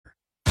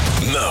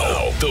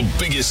The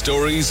biggest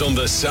stories on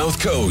the South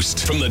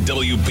Coast from the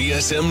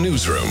WBSM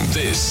newsroom.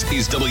 This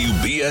is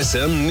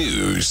WBSM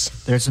News.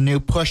 There's a new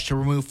push to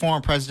remove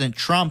former President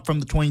Trump from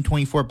the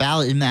 2024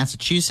 ballot in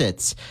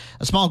Massachusetts.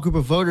 A small group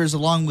of voters,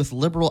 along with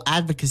liberal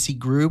advocacy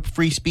group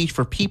Free Speech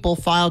for People,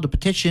 filed a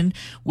petition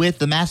with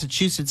the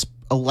Massachusetts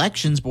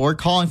Elections Board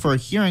calling for a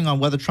hearing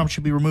on whether Trump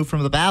should be removed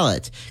from the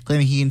ballot,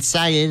 claiming he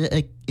incited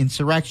an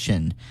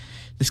insurrection.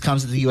 This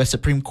comes as the U.S.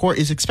 Supreme Court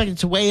is expected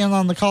to weigh in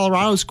on the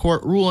Colorado's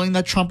court ruling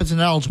that Trump is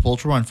ineligible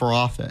to run for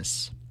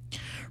office.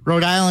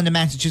 Rhode Island and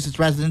Massachusetts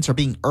residents are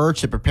being urged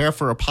to prepare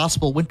for a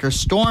possible winter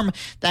storm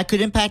that could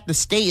impact the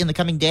state in the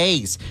coming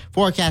days.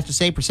 Forecasters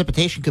say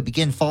precipitation could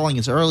begin falling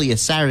as early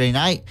as Saturday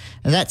night,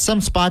 and that some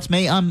spots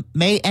may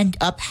end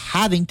up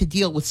having to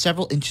deal with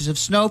several inches of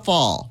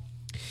snowfall.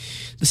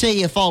 The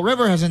city of Fall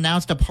River has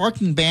announced a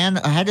parking ban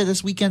ahead of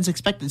this weekend's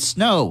expected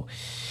snow.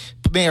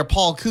 Mayor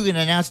Paul Coogan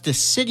announced a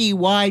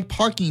citywide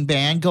parking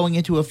ban going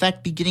into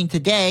effect beginning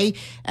today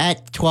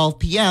at 12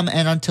 p.m.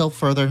 and until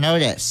further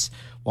notice.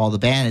 While the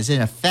ban is in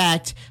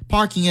effect,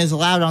 parking is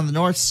allowed on the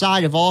north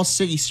side of all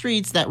city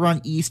streets that run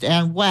east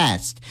and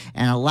west,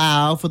 and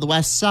allow for the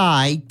west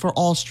side for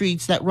all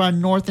streets that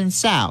run north and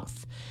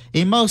south.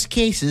 In most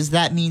cases,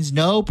 that means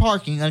no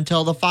parking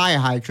until the fire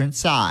hydrant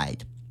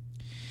side.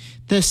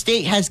 The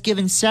state has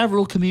given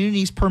several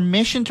communities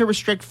permission to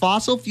restrict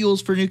fossil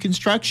fuels for new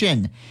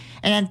construction.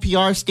 An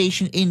NPR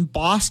station in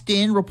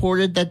Boston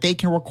reported that they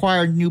can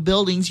require new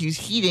buildings use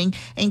heating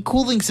and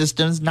cooling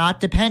systems not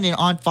dependent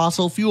on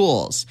fossil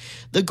fuels.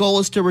 The goal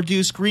is to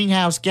reduce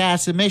greenhouse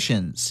gas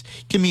emissions.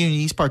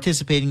 Communities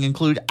participating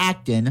include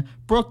Acton,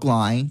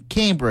 Brookline,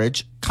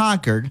 Cambridge,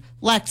 Concord,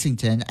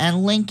 Lexington,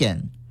 and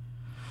Lincoln.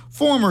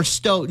 Former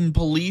Stoughton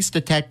Police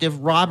Detective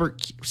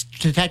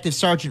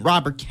Sergeant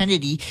Robert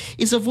Kennedy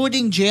is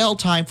avoiding jail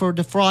time for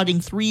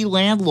defrauding 3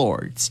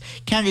 landlords.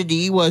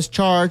 Kennedy was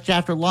charged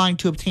after lying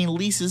to obtain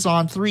leases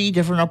on 3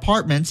 different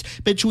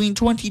apartments between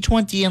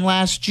 2020 and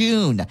last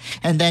June,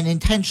 and then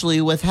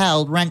intentionally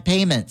withheld rent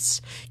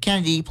payments.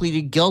 Kennedy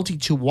pleaded guilty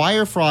to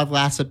wire fraud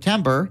last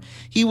September.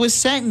 He was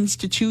sentenced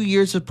to 2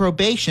 years of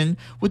probation,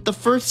 with the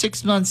first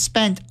 6 months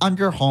spent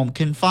under home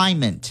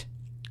confinement.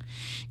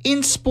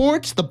 In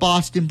sports, the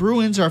Boston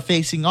Bruins are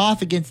facing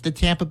off against the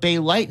Tampa Bay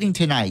Lightning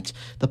tonight.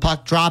 The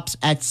puck drops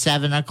at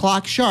 7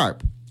 o'clock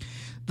sharp.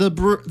 The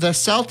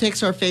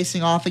Celtics are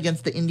facing off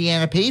against the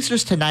Indiana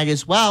Pacers tonight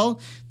as well.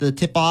 The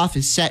tip-off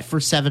is set for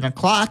 7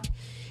 o'clock.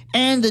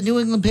 And the New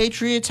England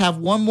Patriots have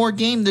one more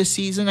game this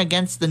season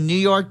against the New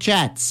York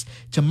Jets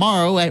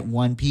tomorrow at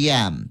 1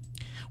 p.m.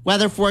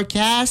 Weather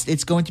forecast,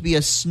 it's going to be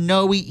a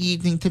snowy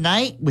evening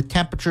tonight with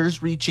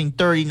temperatures reaching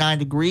 39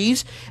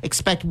 degrees.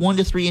 Expect 1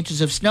 to 3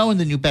 inches of snow in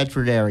the New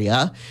Bedford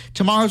area.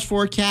 Tomorrow's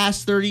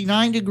forecast,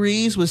 39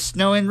 degrees with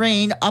snow and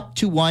rain up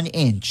to 1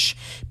 inch.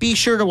 Be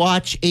sure to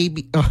watch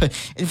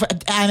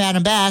I'm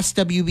unabashed,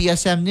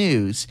 WBSM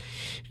News.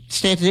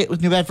 Stay up to date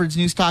with New Bedford's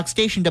news talk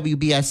station,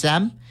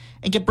 WBSM,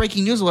 and get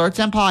breaking news alerts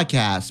and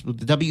podcasts with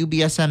the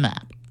WBSM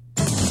app.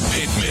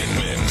 Pittman.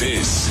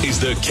 This is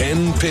the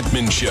Ken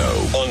Pittman Show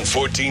on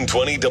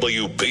 1420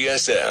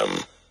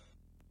 WBSM.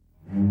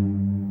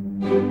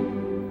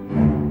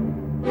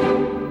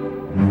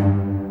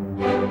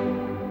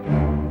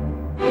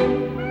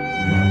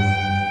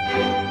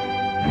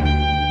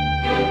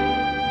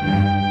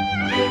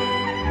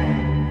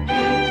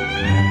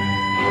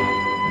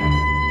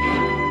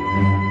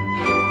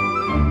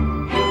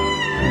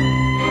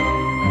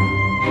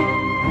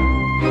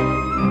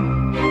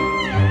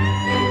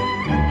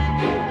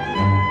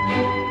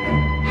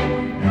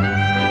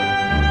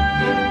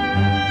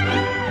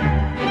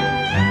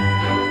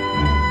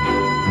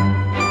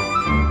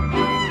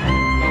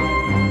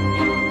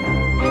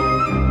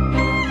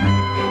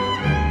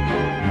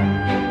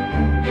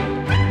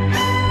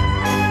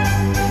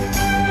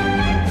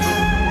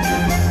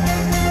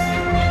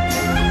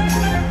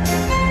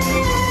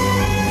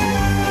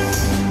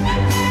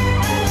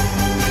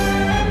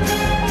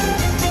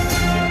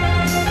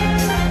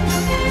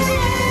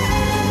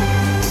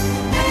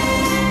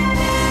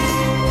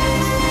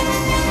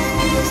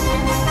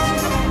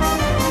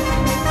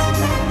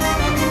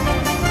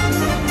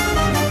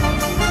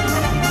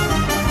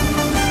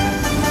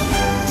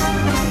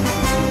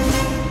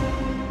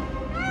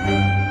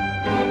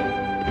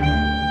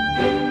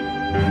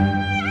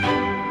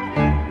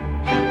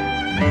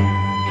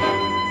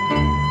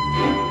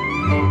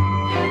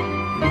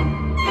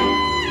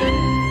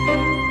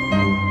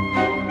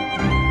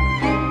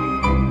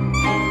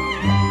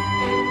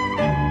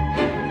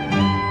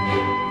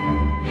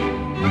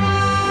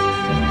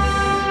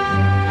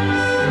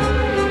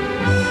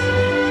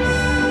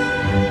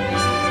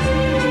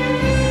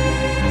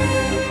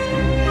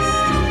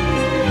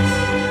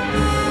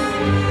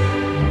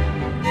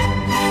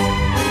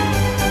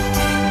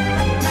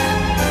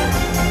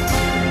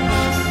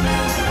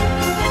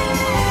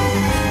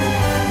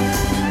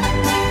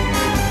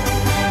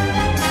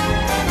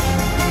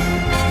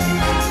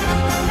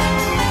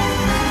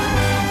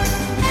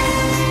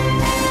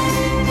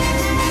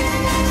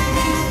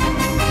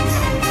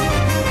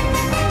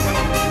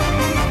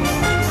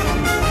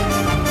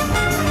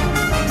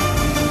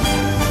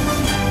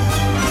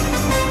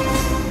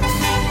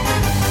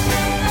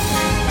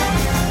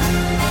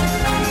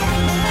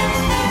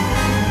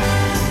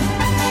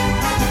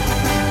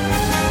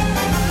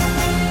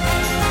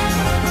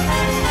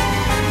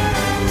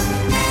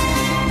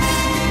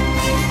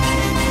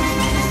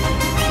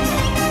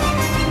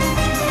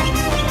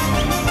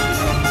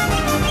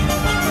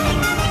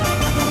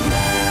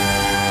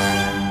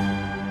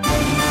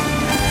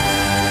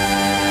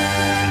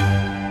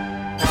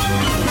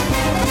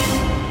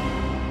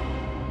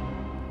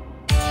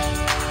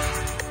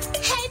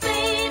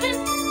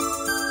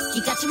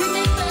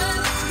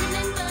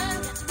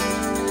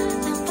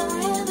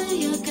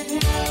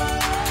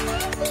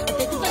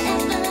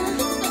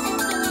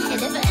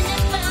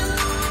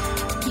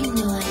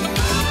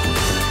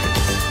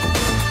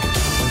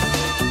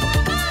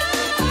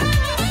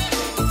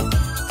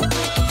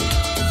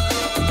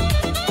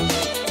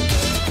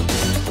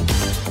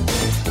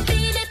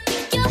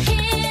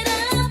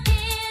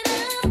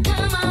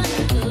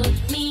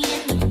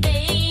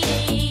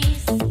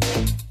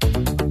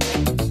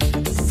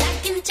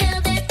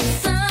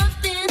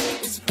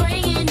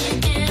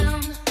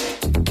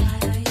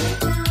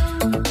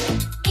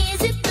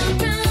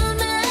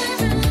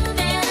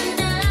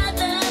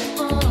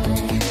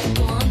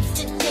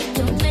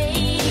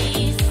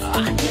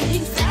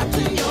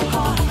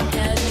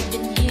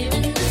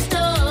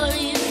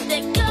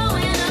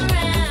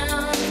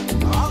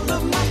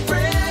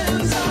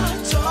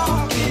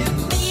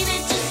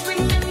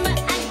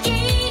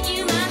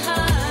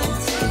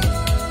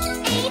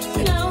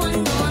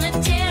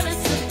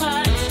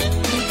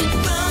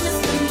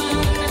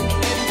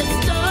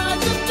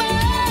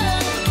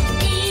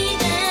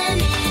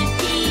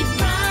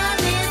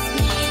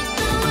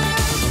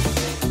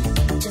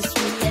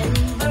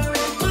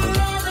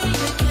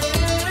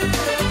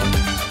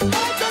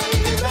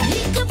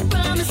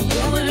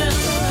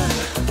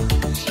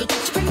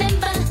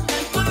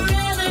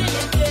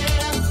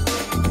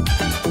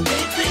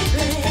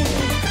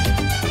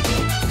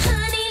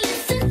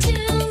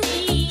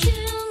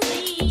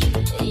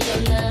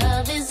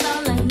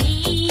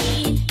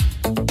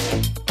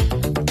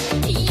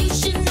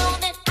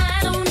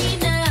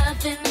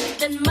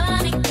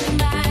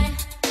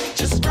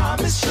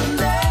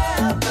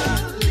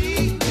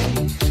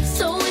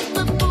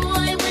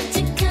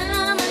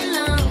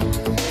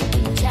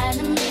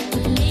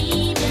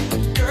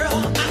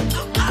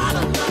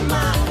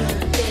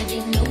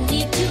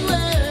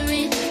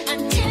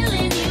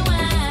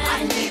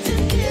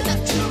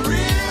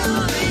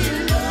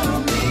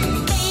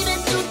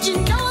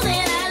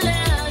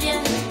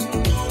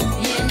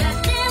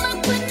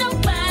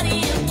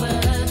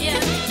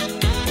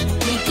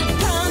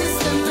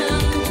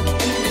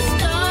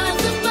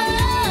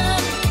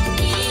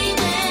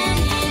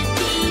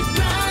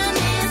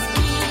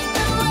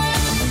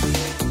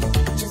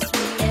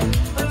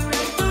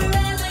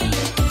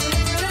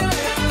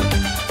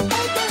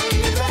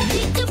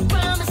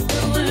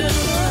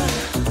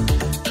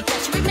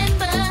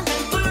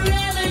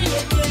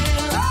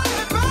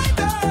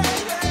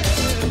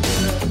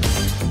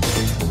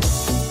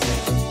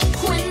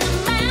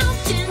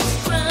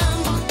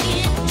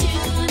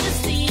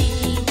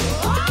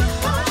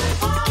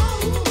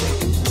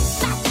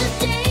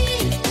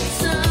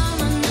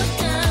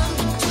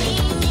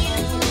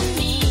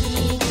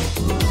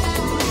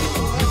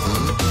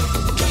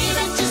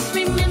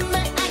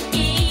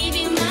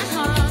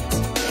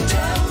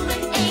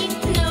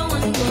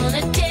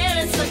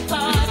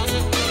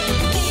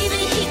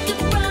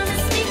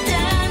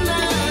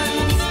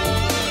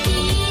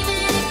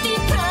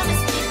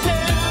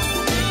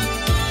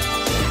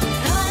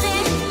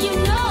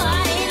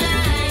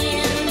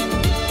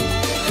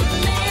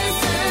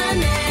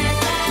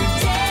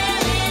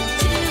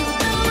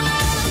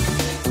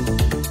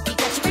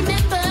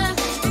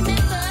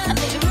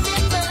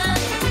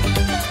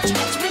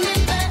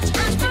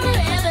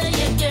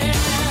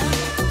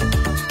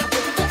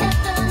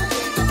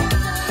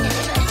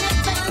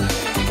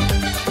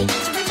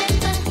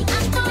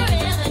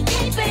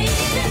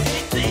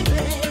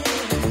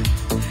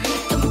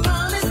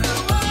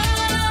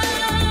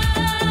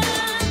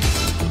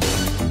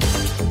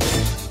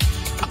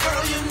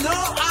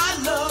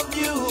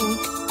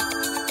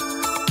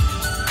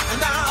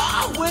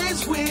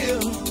 God's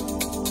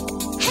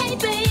will. Hey,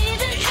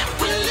 baby,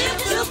 we'll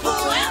live till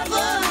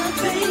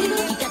forever, baby.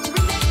 You got to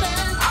remember,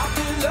 I'll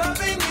be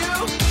loving you.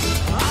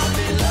 I'll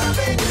be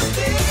loving you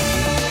still.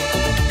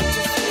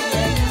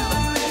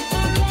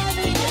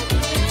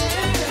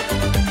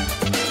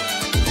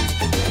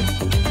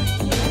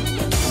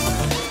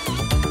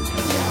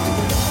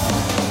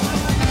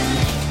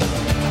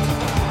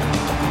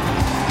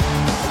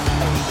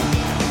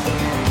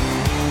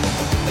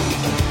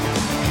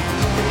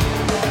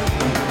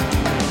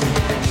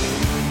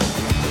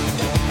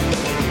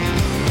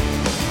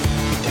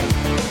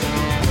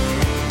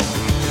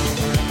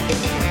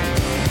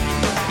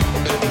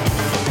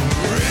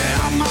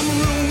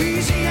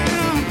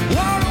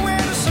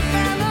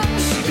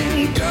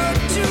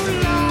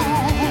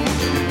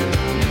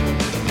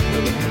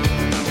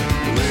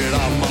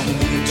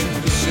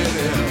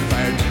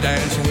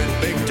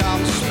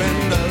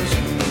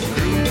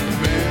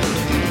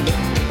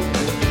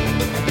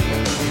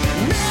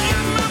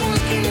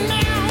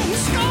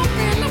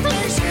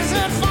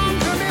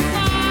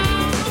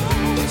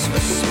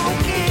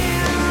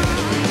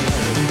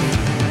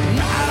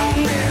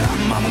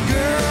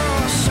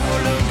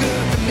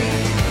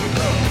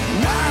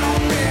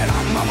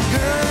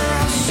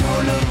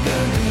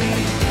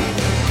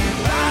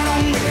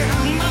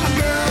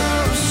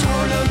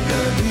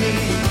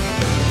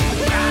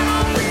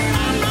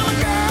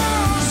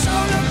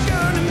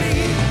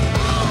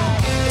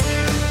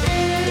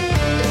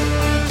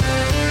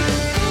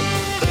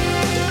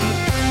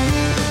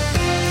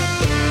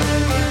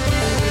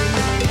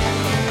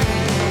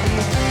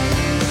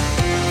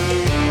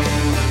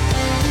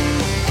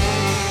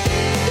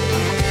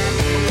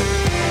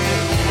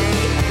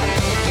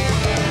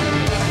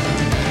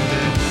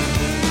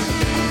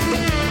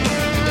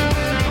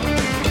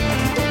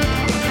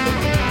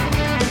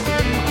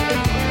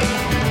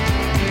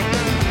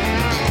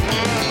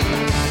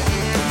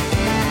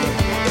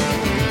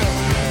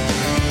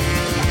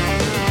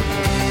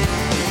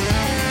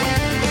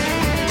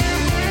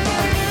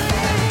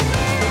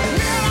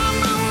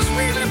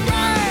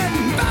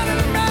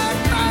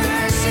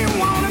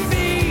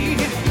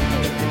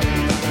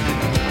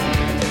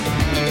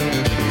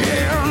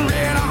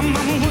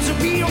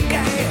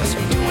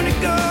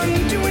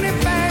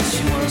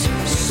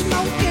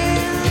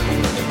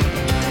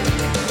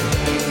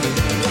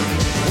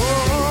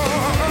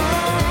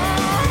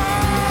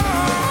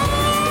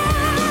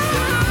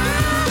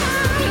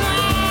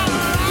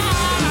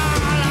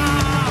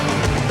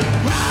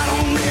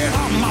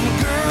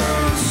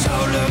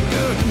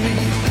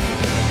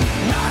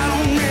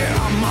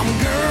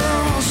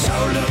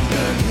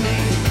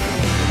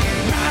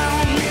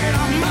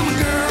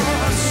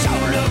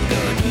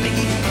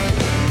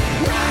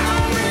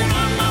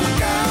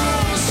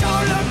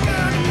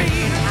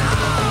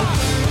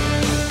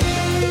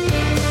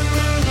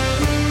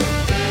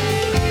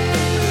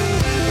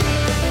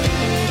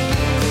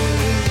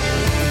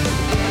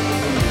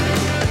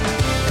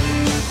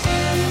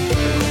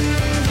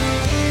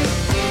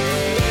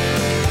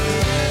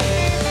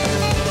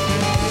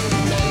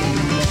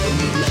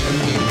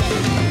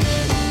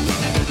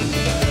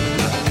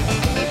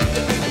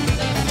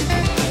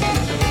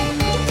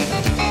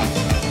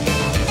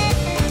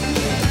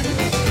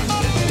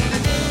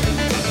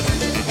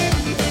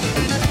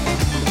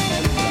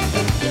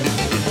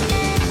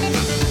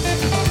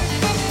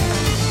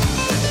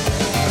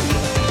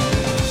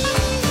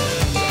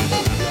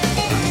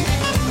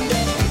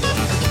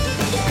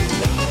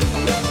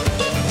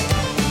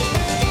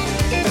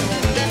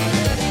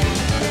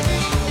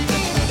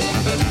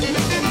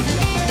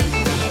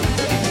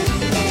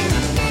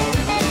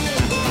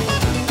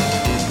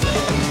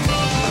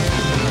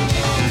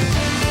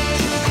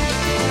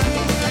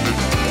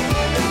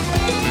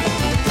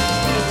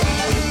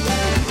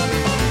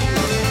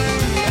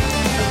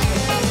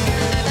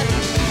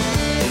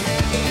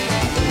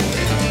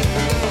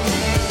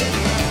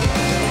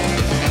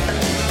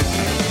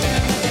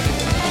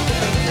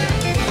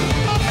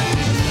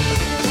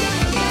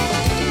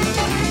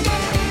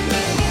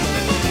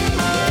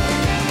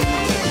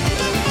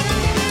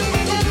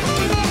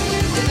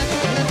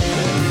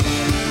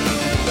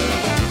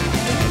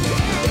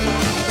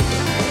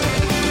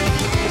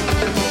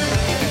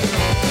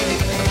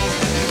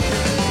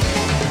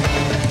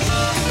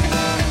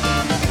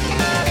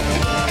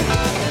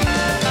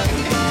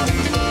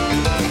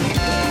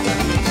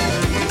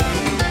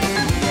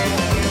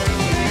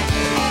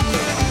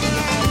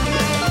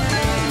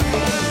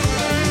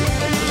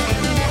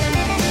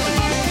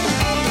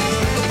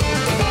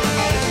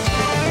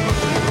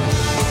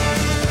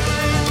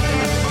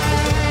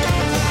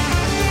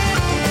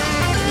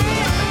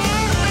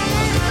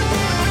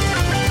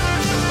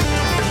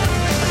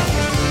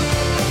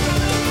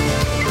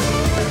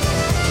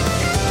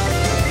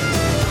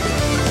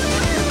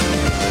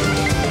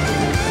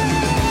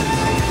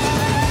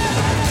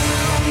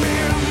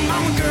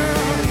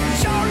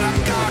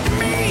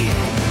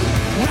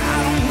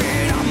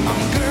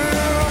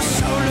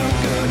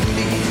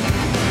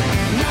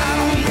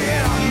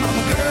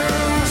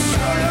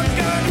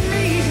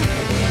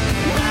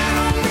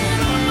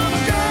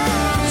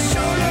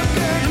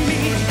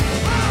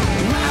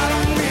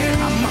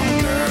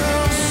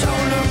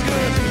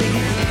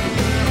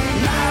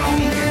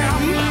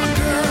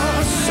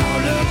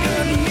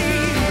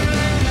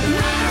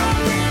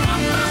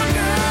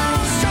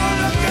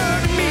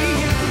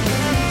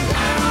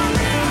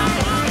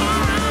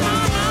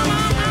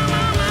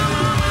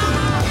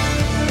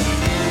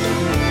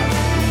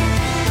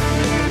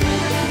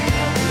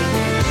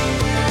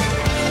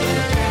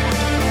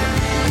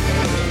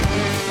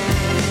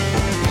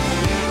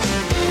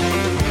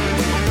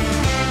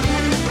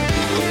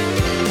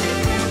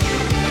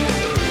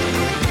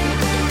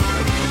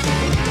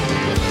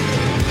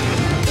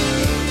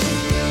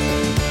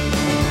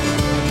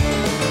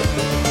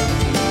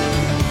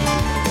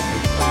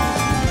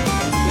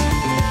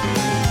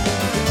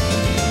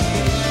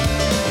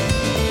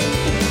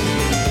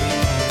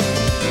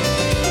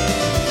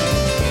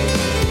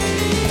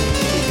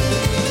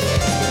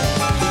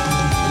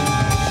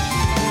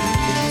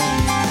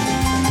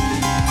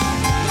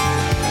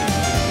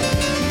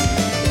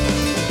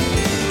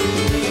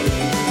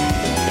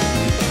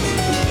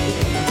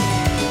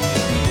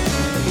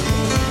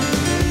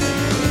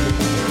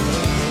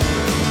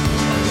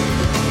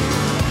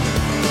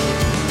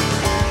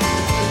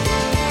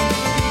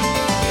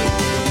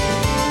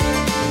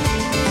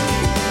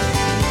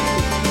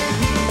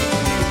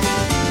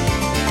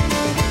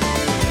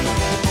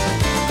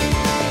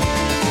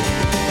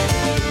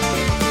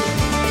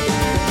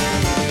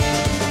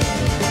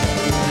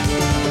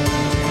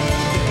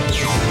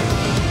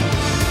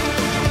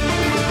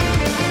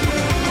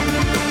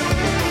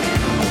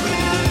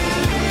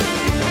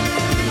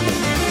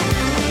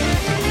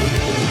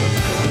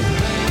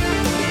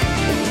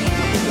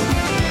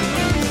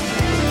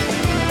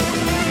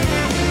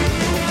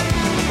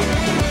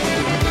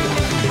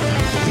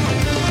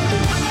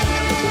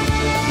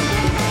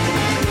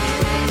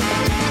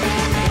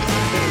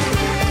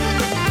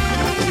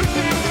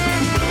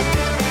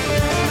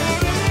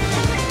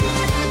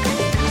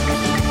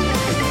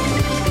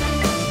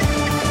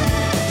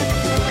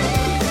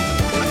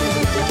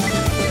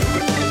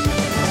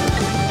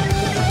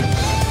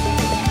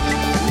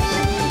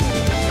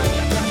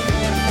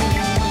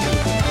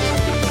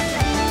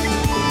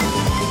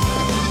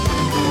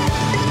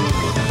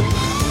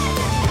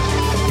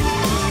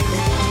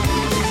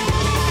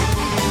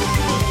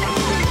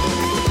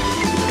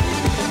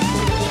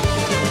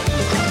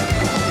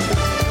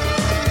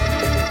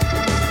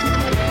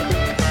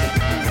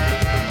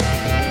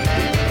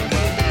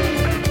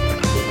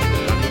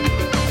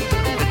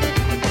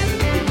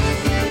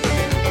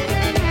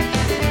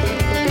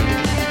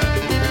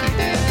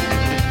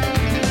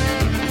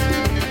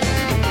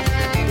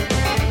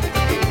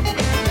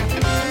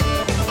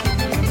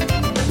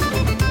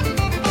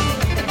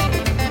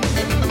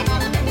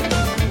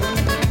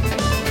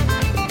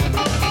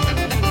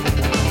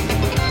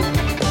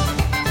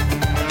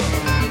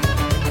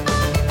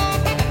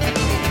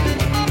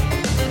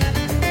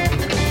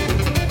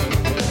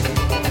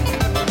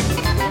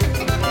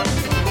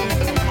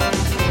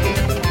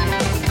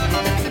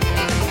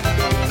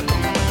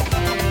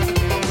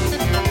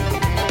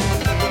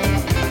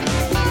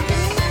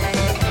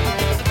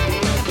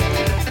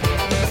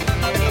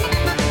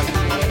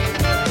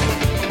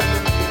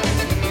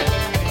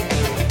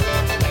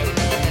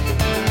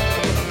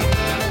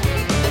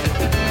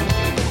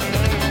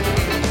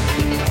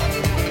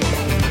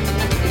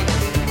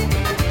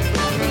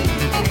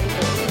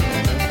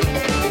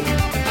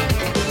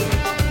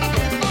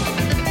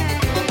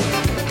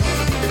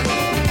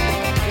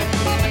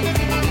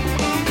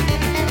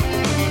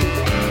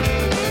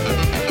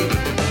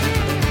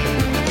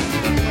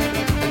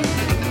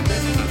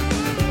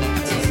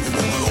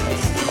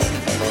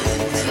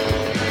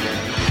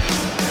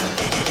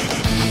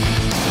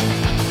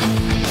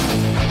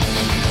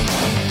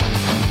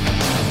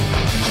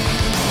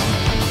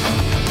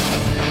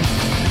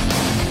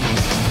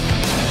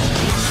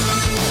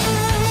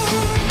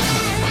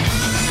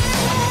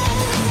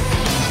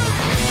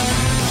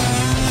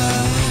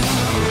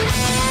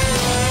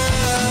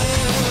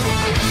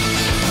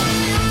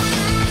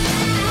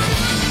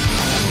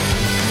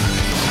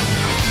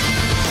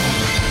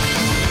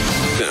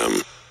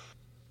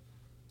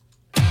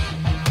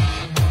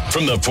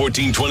 From the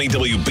 1420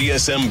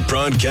 WBSM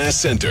Broadcast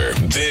Center,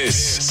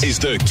 this is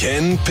the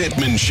Ken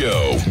Pittman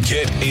Show.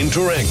 Get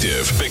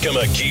interactive. Become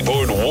a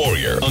keyboard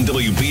warrior on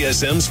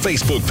WBSM's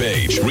Facebook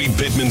page. Read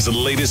Pittman's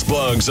latest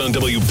blogs on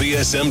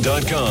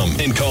WBSM.com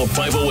and call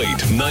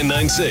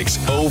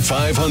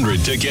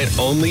 508-996-0500 to get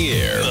on the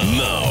air.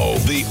 Now,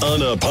 the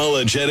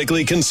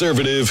unapologetically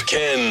conservative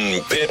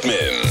Ken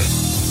Pittman.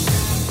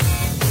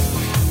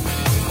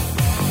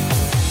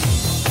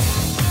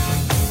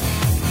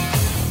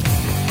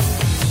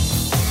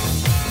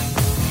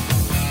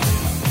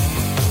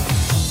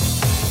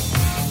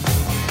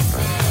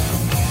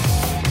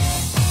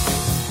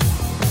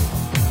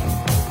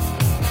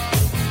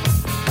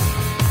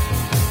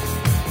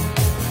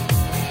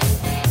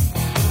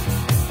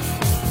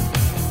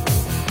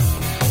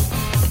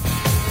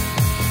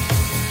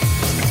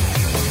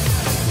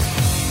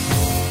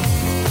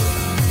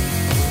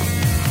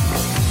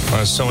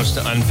 There's so much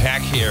to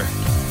unpack here.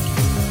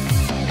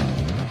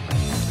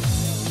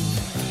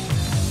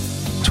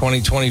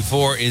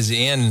 2024 is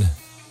in,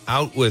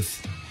 out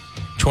with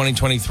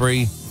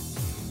 2023.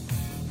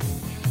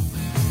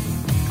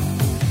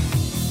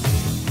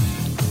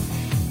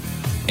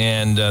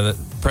 And the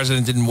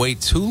president didn't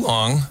wait too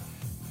long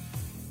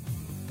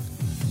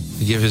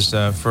to give his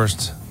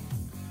first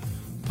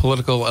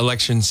political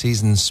election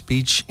season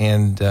speech.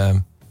 And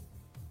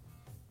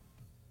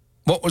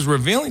what was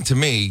revealing to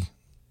me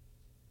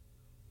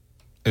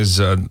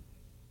is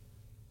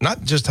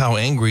not just how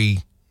angry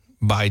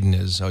Biden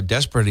is, how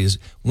desperate he is,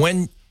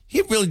 when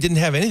he really didn't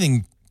have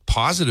anything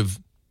positive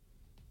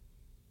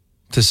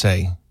to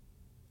say.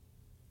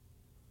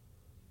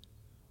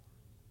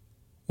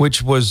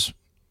 Which was,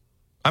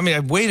 I mean, I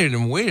waited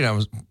and waited. I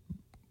was,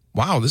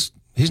 wow,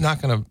 he's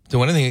not going to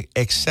do anything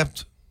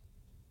except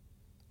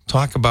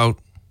talk about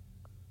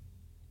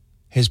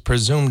his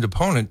presumed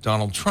opponent,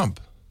 Donald Trump.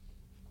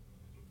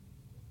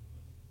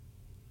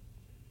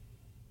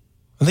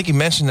 I think he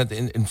mentioned that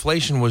the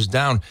inflation was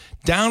down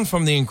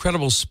from the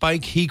incredible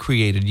spike he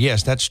created.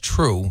 Yes, that's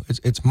true.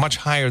 It's much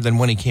higher than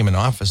when he came in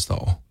office,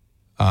 though.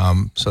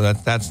 So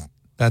that's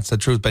the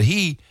truth. But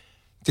he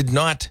did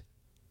not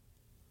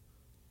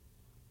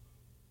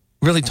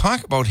really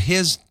talk about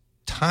his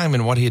time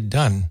and what he had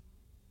done.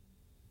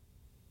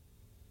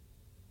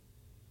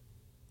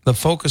 The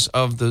focus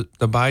of the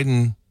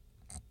Biden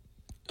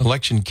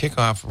re-election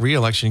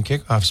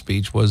kickoff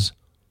speech was,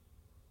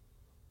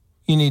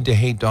 you need to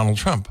hate Donald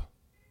Trump.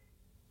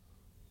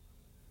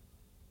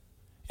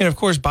 And, of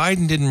course,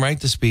 Biden didn't write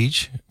the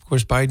speech. Of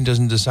course, Biden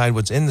doesn't decide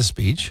what's in the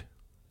speech.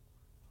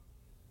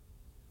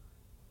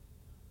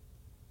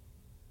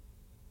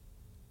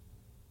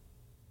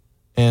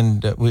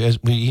 And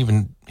he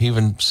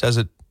even says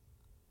it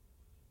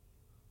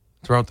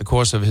throughout the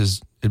course of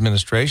his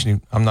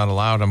administration. I'm not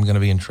allowed. I'm going to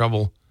be in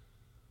trouble.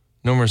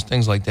 Numerous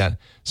things like that.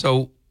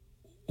 So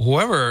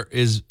whoever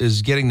is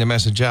getting the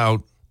message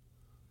out,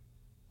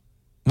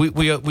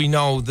 we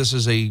know this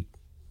is a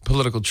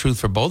political truth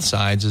for both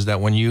sides, is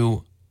that when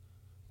you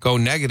go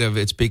negative,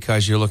 it's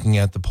because you're looking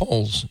at the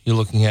polls. You're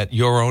looking at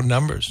your own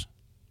numbers.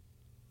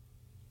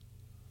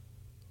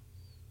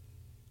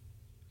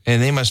 And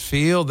they must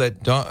feel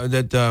that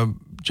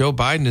Joe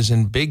Biden is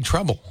in big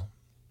trouble.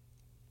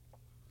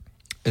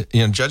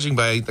 Judging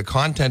by the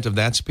content of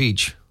that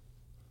speech,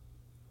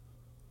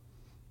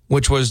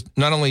 which was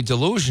not only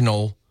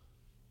delusional,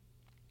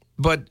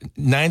 but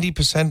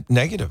 90%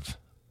 negative.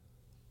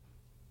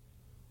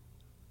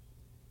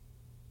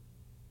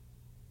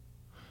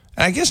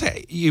 And I guess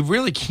you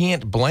really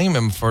can't blame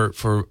him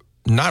for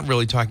not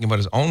really talking about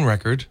his own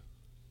record.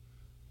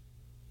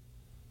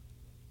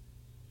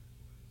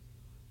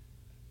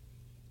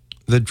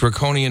 The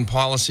draconian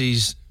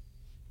policies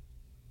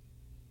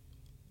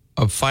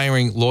of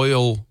firing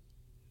loyal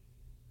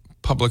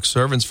public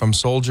servants, from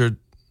soldier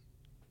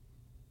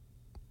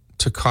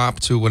to cop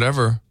to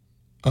whatever,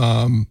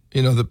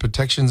 the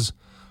protections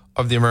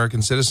of the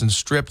American citizen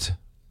stripped.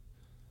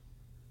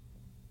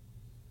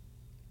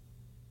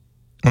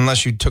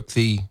 Unless you took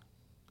the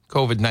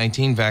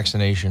COVID-19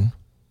 vaccination.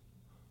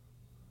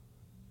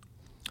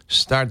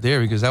 Start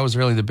there, because that was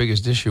really the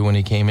biggest issue when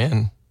he came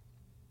in.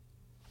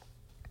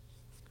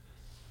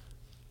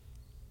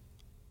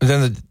 And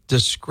then the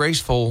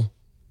disgraceful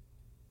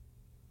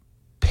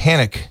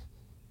panic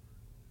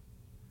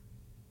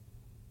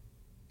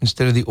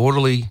instead of the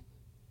orderly,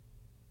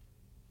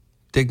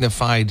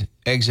 dignified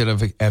exit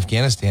of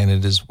Afghanistan.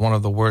 It is one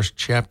of the worst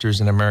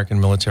chapters in American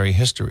military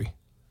history.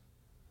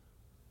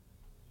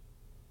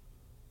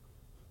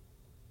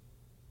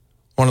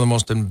 One of the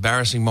most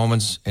embarrassing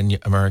moments in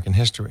American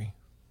history.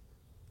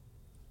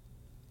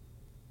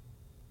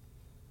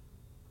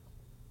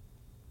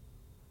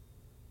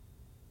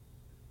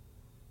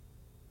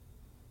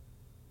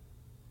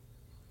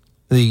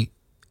 The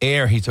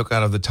air he took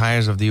out of the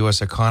tires of the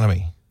U.S.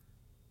 economy.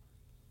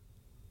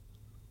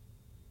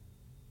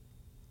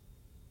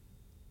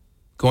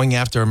 Going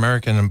after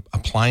American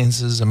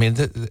appliances. I mean,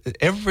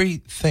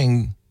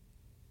 everything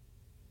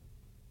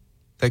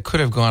that could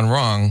have gone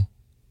wrong,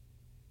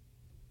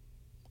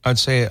 I'd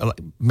say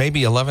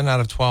maybe 11 out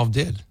of 12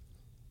 did.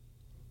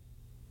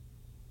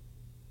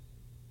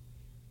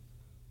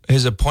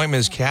 His appointment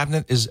as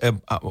cabinet is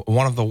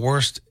one of the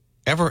worst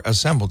ever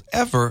assembled.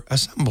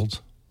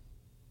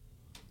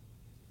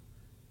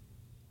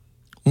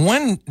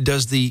 When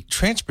does the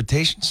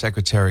transportation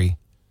secretary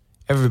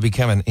ever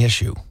become an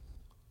issue?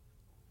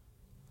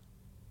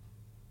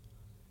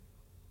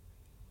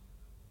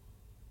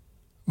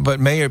 But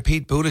Mayor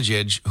Pete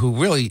Buttigieg, who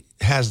really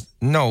has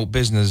no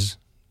business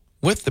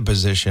with the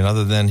position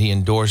other than he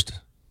endorsed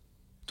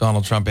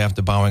Donald Trump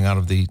after bowing out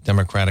of the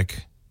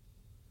Democratic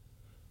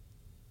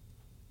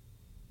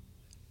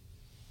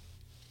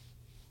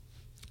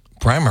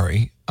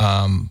primary,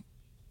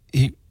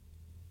 he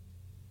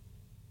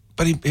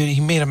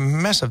made a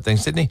mess of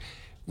things, didn't he?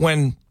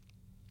 When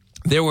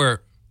there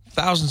were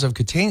thousands of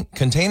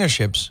container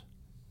ships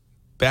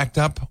backed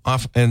up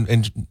off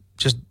and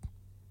just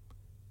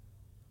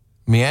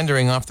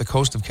meandering off the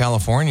coast of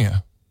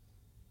California,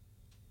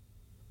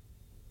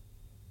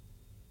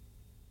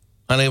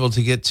 unable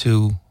to get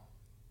to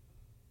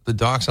the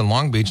docks in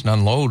Long Beach and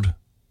unload.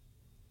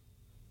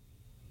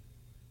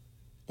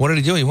 What did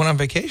he do? He went on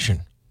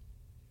vacation.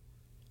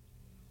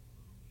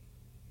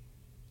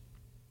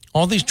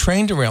 All these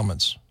train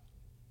derailments.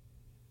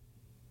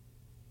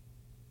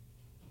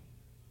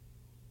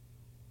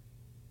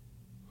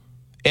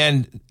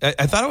 And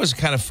I thought it was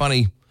kind of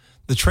funny.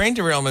 The train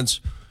derailments,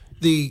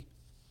 the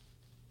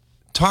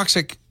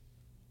toxic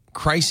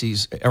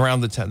crises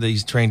around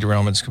these train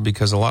derailments,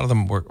 because a lot of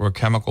them were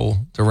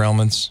chemical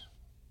derailments,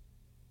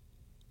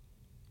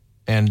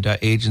 and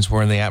agents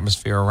were in the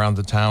atmosphere around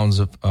the towns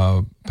of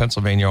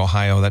Pennsylvania,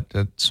 Ohio,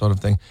 that sort of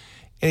thing.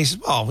 And he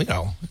said, well,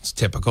 it's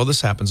typical.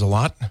 This happens a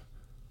lot.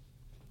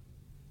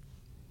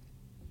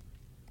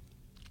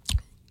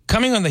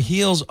 Coming on the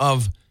heels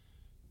of,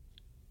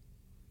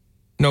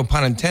 no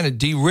pun intended,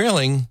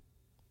 derailing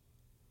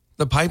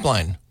the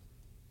pipeline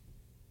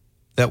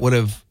that would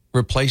have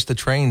replaced the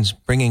trains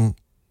bringing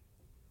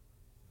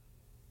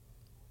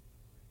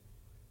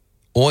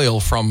oil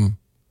from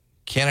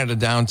Canada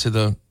down to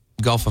the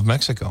Gulf of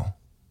Mexico.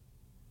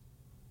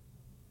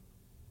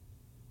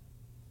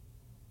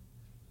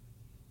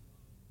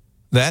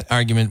 That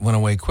argument went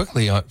away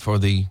quickly for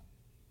the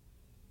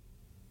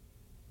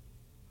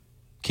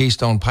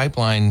Keystone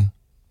Pipeline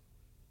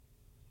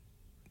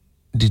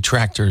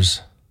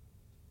detractors.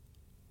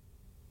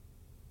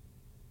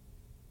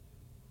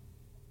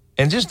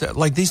 And just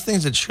like these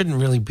things that shouldn't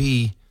really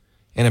be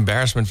an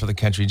embarrassment for the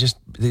country,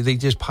 they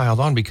just piled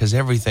on because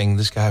everything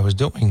this guy was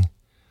doing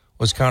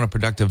was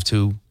counterproductive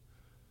to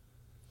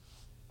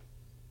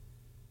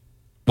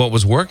what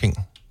was working.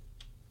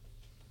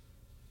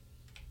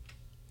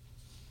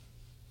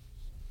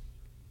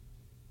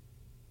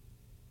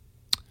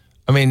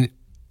 I mean,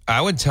 I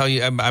would tell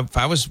you, if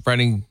I was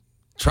writing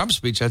Trump's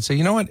speech, I'd say,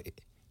 you know what?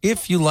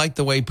 If you like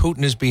the way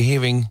Putin is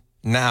behaving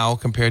now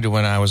compared to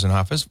when I was in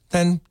office,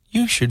 then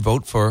you should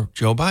vote for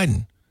Joe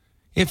Biden.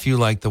 If you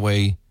like the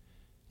way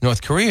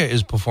North Korea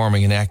is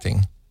performing and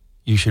acting,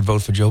 you should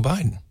vote for Joe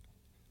Biden.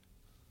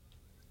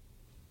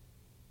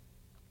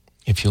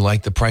 If you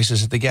like the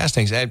prices at the gas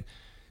tanks,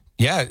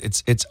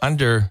 it's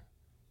under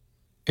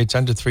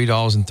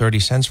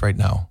 $3.30 right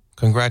now.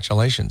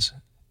 Congratulations.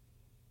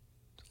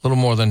 It's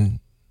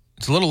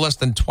a little less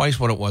than twice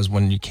what it was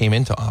when you came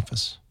into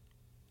office.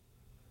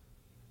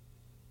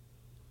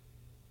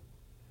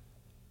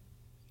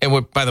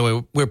 And by the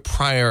way, we're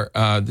prior,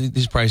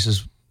 these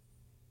prices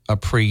are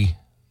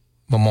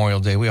pre-Memorial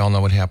Day. We all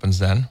know what happens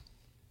then.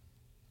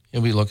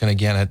 You'll be looking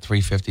again at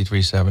 $3.50,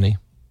 $3.70.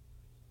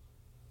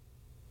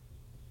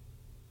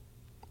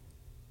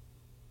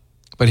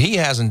 But he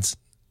hasn't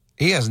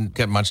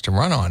got much to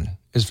run on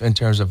in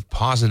terms of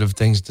positive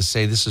things to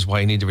say, this is why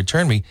you need to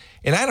return me.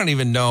 And I don't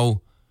even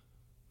know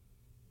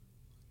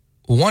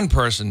one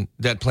person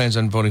that plans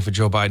on voting for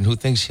Joe Biden who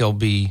thinks he'll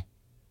be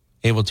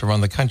able to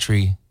run the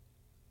country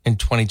in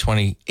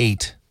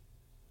 2028.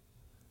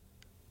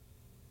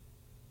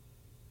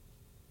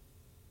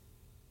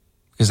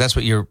 Because that's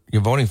what you're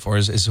voting for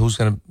is who's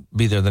going to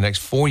be there the next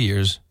 4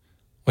 years.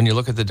 When you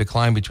look at the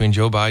decline between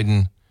Joe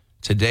Biden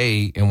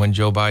today and when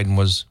Joe Biden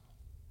was,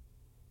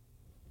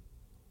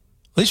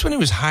 at least when he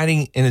was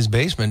hiding in his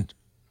basement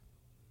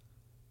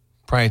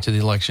prior to the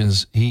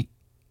elections, he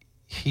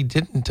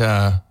didn't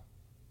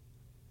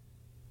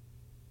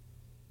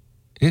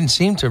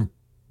seem to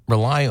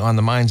rely on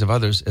the minds of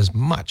others as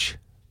much.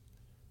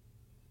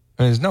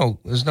 I mean,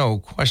 there's no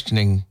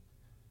questioning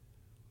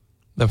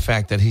the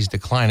fact that he's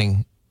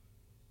declining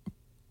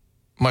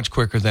much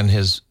quicker than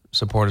his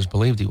supporters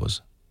believed he was.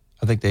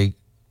 I think they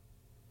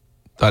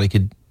thought he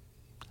could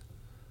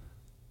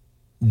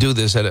do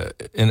this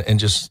and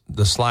just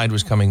the slide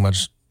was coming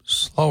much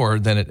slower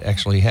than it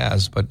actually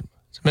has. But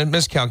it's a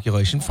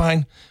miscalculation.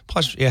 Fine.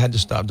 Plus, you had to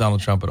stop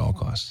Donald Trump at all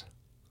costs.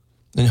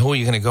 Then who are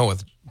you going to go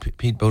with?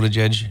 Pete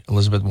Buttigieg,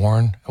 Elizabeth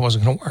Warren? It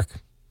wasn't going to work.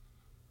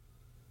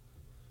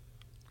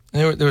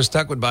 They were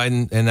stuck with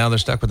Biden, and now they're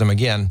stuck with him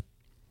again.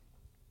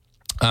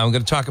 I'm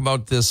going to talk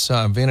about this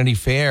Vanity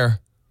Fair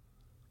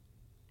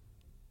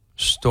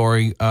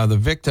story. The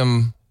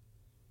victim,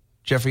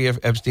 Jeffrey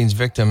Epstein's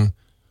victim,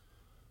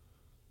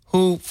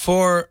 who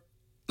for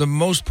the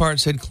most part,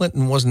 said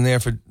Clinton wasn't there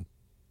for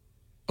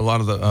a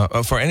lot of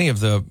the, for any of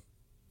the,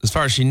 as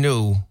far as she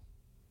knew,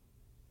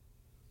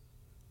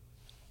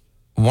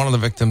 one of the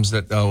victims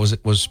that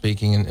was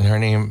speaking, and her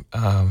name,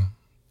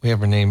 we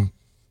have her name,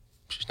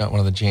 she's not one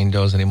of the Jane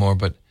Does anymore,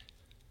 but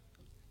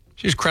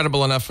she's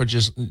credible enough for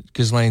just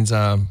Ghislaine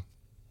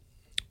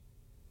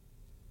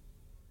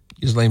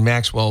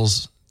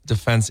Maxwell's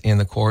defense in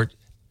the court.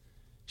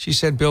 She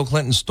said Bill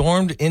Clinton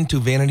stormed into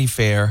Vanity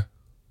Fair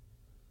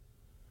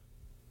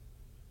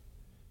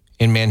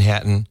in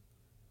Manhattan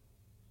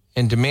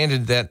and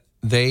demanded that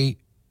they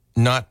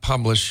not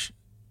publish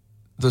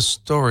the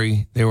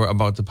story they were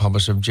about to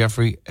publish of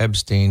Jeffrey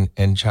Epstein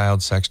and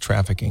child sex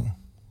trafficking.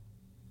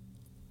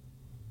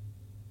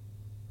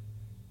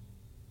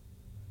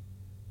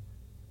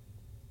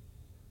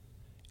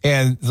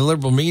 And the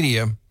liberal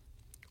media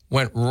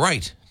went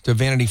right to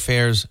Vanity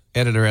Fair's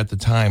editor at the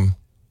time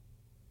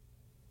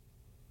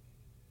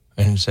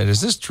and said,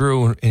 "Is this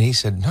true?" And he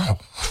said, "No,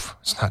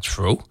 it's not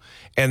true."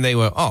 And they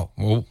were, "Oh,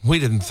 well, we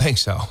didn't think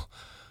so."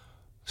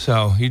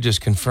 So you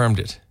just confirmed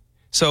it.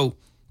 So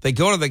they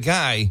go to the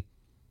guy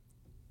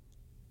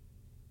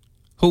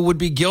who would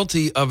be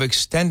guilty of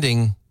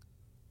extending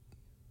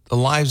the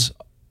lives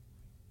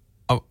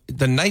of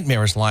the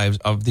nightmarish lives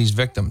of these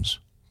victims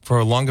for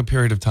a longer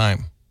period of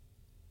time.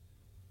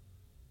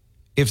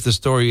 If the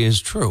story is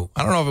true.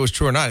 I don't know if it was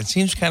true or not. It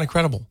seems kind of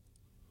credible.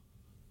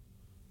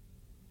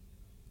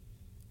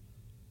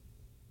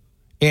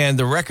 And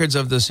the records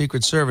of the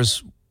Secret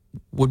Service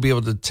would be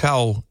able to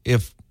tell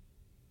if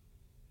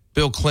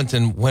Bill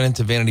Clinton went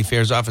into Vanity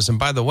Fair's office. And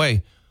by the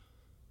way,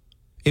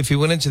 if he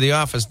went into the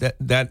office,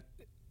 that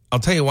I'll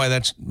tell you why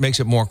that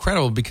makes it more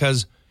credible,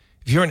 because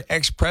if you're an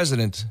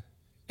ex-president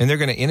and they're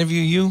going to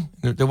interview you,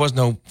 there was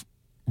no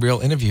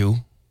real interview.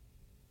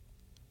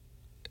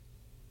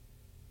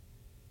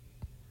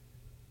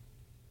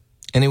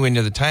 Anywhere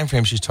near the time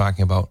frame she's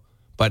talking about.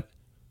 But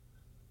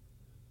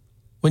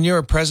when you're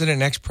a president,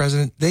 an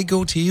ex-president, they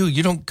go to you.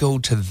 You don't go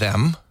to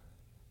them.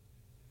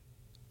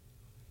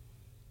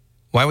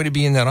 Why would he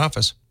be in that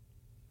office?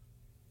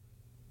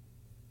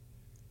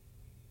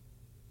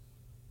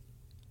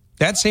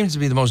 That seems to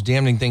be the most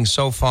damning thing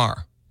so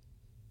far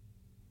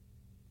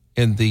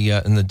in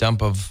the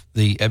dump of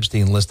the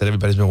Epstein list that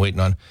everybody's been waiting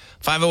on.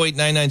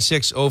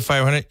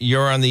 508-996-0500.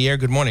 You're on the air.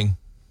 Good morning.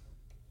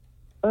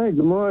 Hey,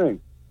 good morning.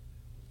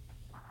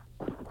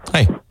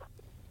 Hi.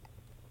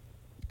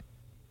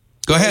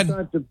 Go ahead.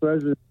 I thought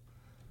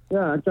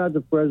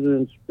the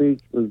president's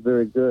speech was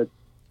very good.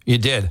 You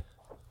did.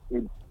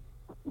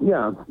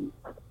 Yeah.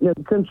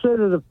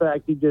 Consider the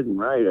fact he didn't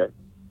write it.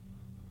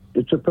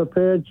 It's a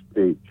prepared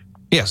speech.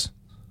 Yes.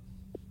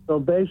 So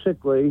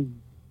basically,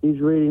 he's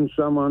reading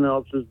someone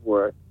else's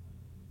work.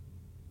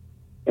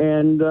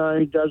 And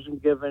he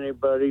doesn't give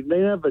anybody, they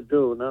never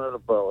do, none of the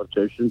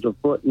politicians, a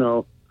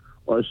footnote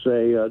or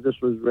say, this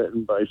was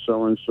written by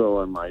so-and-so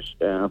on my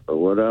staff or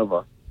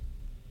whatever.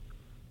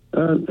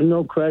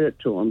 No credit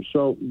to him.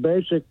 So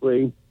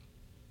basically,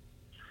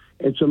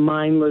 it's a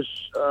mindless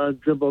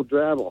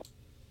dribble-drabble.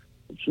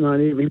 It's not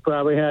even, he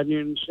probably hadn't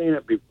even seen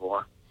it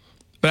before.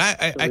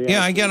 But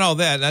I get all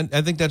that.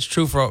 I think that's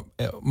true for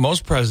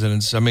most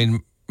presidents. I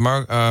mean,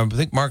 I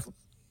think Mark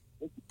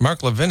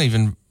Levin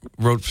even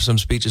wrote some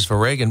speeches for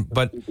Reagan.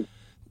 But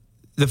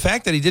the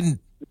fact that he didn't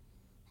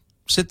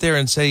sit there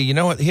and say, you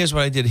know what, here's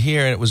what I did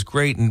here, and it was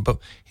great, but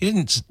he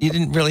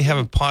didn't really have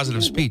a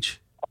positive speech.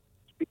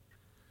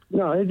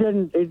 No, he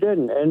didn't.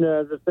 And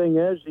the thing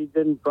is, he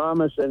didn't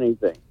promise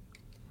anything.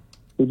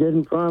 He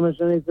didn't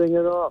promise anything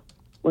at all.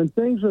 When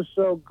things are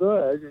so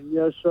good and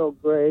you're so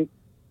great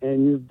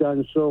and you've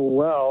done so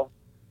well,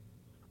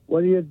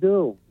 what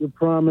do? You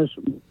promise.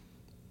 He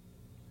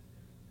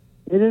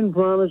didn't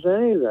promise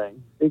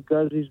anything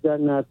because he's got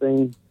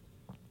nothing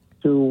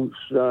to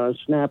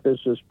snap his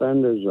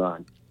suspenders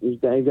on. He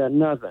got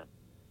nothing.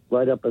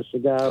 Light up a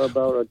cigar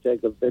about or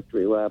take a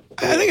victory lap.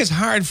 I think it's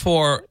hard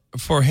for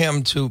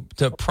him to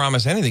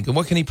promise anything.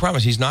 What can he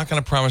promise? He's not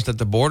going to promise that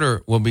the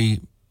border will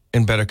be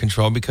in better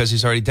control because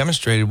he's already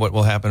demonstrated what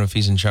will happen if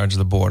he's in charge of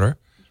the border.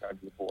 Right.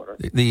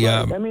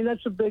 I mean,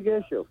 that's a big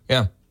issue.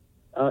 Yeah.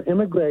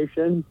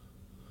 Immigration,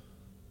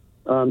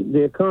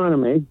 the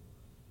economy,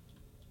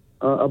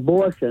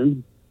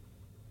 abortion,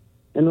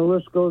 and the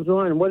list goes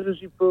on. What has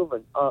he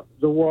proven?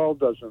 The wall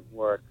doesn't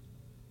work.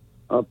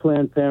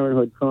 Planned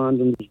Parenthood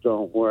condoms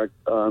don't work.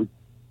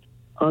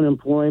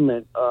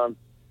 Unemployment,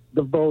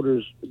 the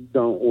voters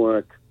don't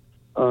work.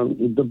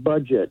 The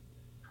budget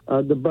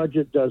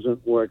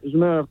doesn't work. As a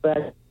matter of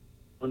fact,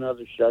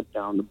 another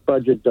shutdown. The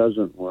budget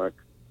doesn't work.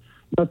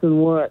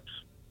 Nothing works.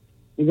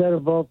 You got to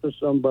vote for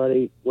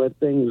somebody where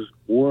things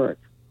work.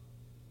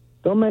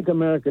 Don't make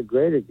America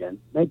great again.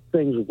 Make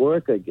things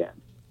work again.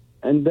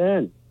 And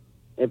then,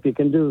 if you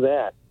can do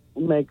that,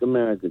 we'll make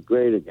America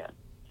great again.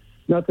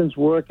 Nothing's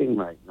working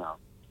right now.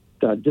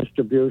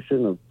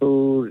 Distribution of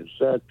food,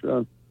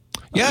 etc.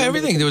 Yeah,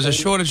 everything. There was a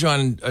shortage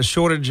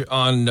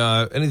on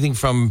anything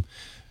from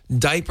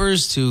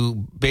diapers to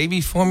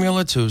baby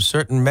formula to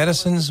certain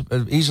medicines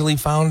easily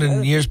found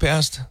in years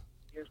past.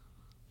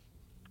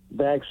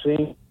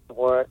 vaccine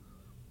work.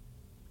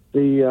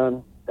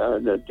 The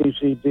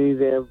DCD,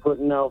 they're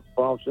putting out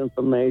false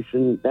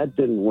information. That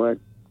didn't work.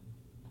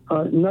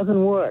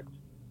 Nothing worked.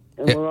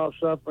 And we're all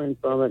suffering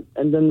from it.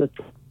 And then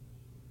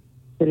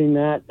hitting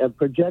that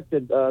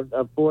projected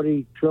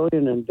 $40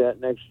 trillion in debt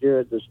next year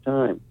at this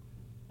time,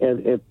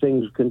 if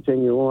things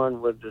continue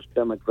on with this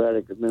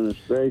Democratic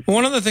administration.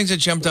 One of the things that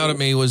jumped out at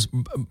me was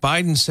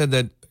Biden said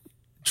that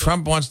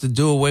Trump wants to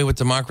do away with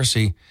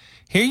democracy.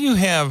 Here you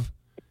have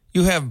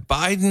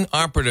Biden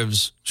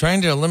operatives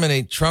trying to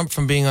eliminate Trump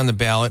from being on the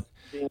ballot.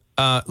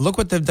 Look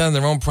what they've done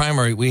in their own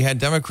primary. We had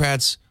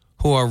Democrats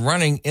who are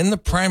running in the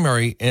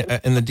primary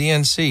in the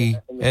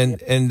DNC,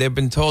 and they've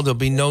been told there'll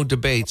be no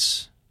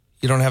debates.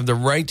 You don't have the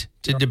right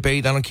to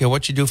debate. I don't care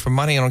what you do for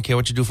money. I don't care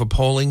what you do for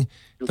polling.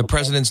 The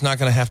president's not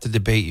going to have to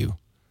debate you.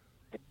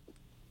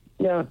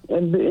 Yeah,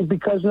 and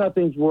because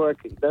nothing's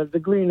working. The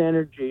green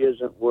energy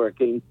isn't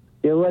working.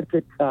 The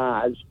electric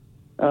cars,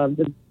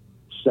 the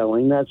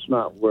selling, that's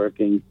not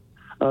working.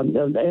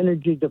 The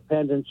energy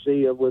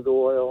dependency with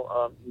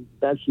oil,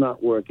 that's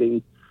not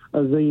working.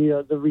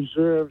 The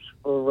reserves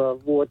for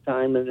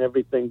wartime and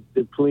everything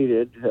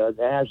depleted. It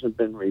hasn't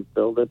been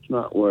refilled. It's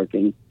not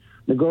working.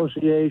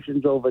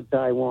 Negotiations over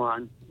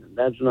Taiwan,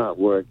 that's not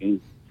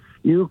working.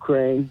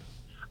 Ukraine,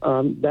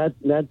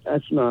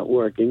 that's not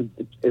working.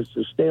 It's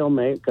a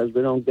stalemate because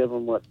we don't give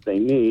them what they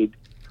need.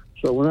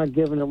 So we're not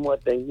giving them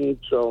what they need,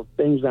 so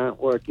things aren't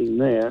working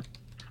there.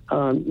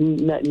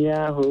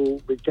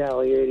 Netanyahu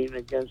retaliating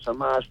against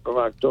Hamas for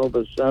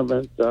October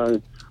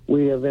 7th.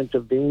 We have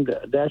intervened.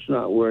 That's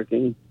not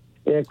working.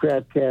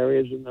 Aircraft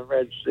carriers in the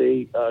Red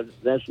Sea,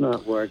 that's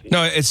not working.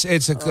 No, it's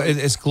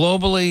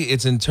globally,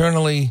 it's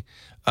internally.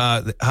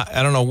 I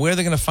don't know where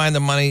they're going to find the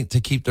money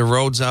to keep the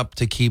roads up,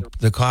 to keep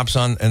the cops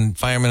on and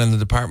firemen in the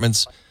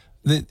departments.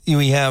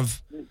 We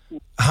have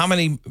how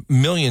many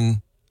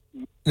million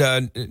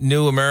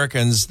new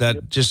Americans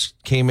that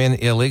just came in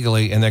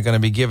illegally, and they're going to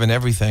be given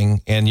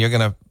everything, and you're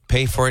going to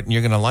pay for it, and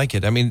you're going to like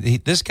it. I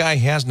mean, this guy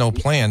has no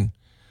plan.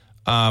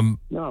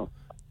 No.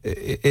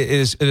 It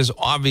is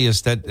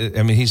obvious that,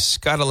 I mean, he's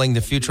scuttling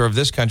the future of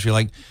this country.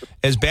 Like,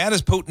 as bad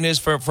as Putin is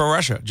for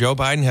Russia, Joe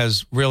Biden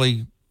has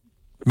really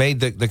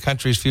made the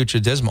country's future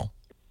dismal.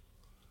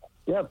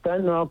 Yeah,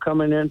 fentanyl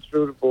coming in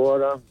through the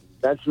border,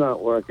 that's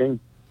not working.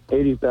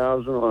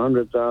 80,000 or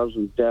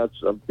 100,000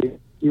 deaths of people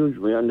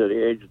usually under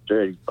the age of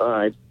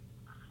 35.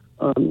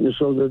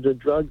 So the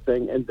drug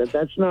thing, and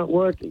that's not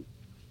working.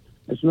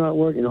 It's not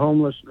working.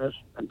 Homelessness,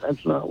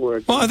 that's not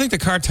working. Well, I think the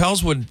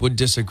cartels would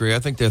disagree. I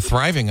think they're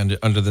thriving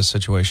under this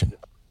situation.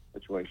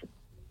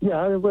 Yeah,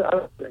 I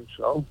would think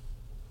so.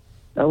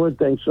 I would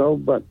think so,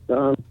 but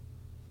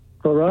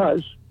for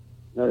us,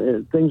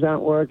 things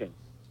aren't working.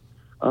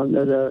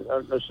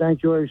 The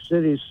sanctuary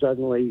cities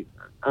suddenly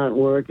aren't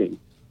working.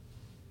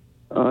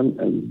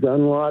 Gun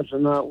laws are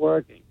not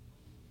working.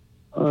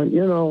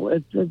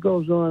 It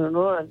goes on and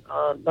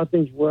on.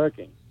 Nothing's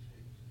working.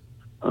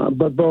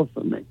 But both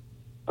for me.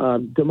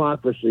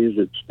 Democracy is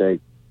at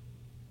stake.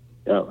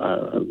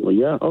 Well,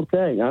 yeah,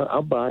 okay,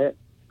 I'll buy it.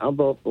 I'll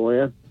vote for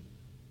you.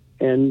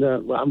 And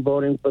I'm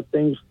voting for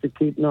things to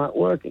keep not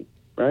working,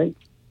 right?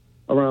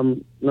 Or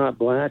I'm not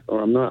black,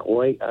 or I'm not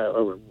white,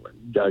 or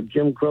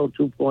Jim Crow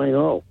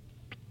 2.0.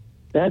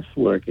 That's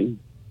working.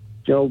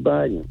 Joe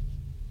Biden.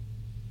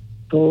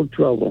 Total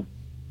trouble.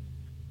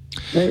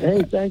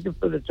 Hey, thank you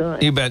for the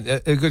time. You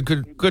bet. A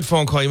good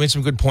phone call. You made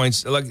some good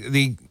points. Like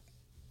the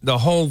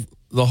whole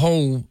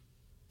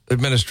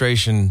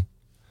administration.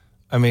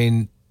 I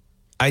mean,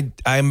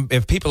 I'm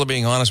if people are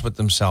being honest with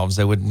themselves,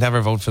 they would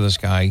never vote for this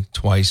guy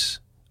twice.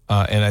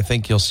 And I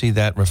think you'll see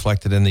that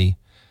reflected in the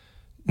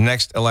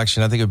next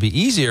election. I think it would be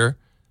easier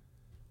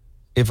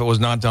if it was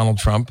not Donald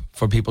Trump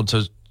for people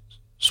to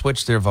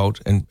switch their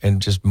vote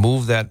and just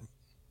move that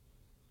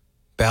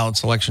ballot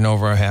selection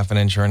over a half an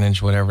inch or an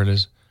inch, whatever it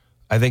is.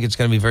 I think it's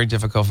going to be very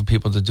difficult for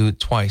people to do it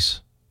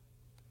twice.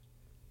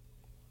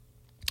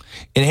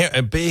 And here,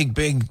 a big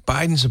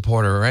Biden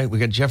supporter, right? We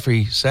got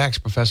Jeffrey Sachs,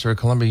 professor at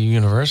Columbia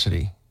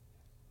University,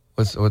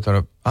 with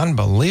an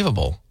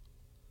unbelievable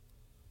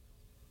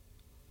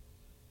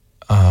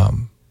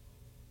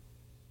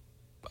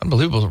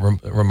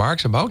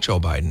remarks about Joe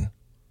Biden.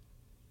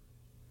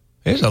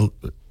 He's a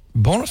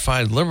bona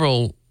fide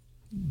liberal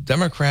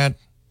Democrat,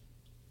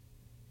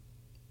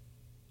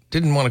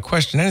 didn't want to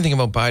question anything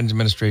about Biden's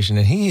administration,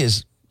 and he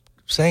is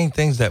saying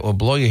things that will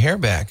blow your hair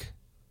back.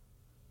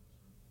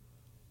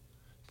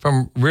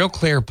 From Real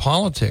Clear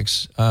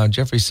Politics,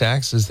 Jeffrey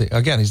Sachs he's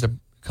the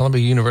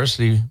Columbia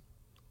University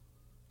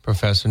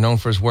professor known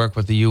for his work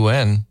with the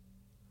UN.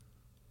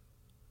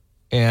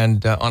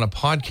 And on a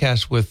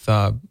podcast with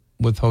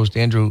host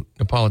Andrew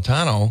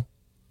Napolitano,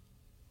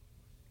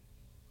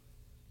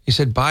 he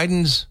said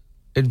Biden's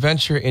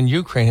adventure in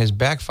Ukraine has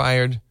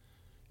backfired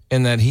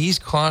in that he's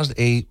caused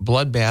a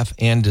bloodbath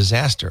and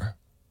disaster.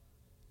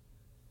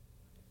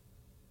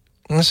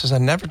 And this is a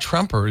never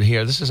Trumper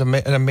here. This is an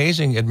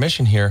amazing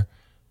admission here.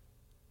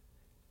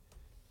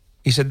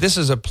 He said, this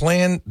is a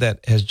plan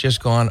that has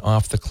just gone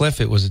off the cliff.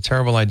 It was a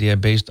terrible idea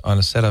based on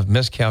a set of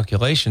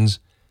miscalculations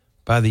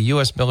by the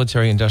U.S.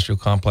 military-industrial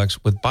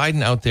complex with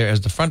Biden out there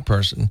as the front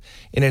person,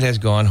 and it has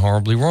gone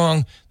horribly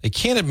wrong. They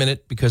can't admit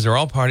it because they're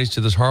all parties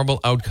to this horrible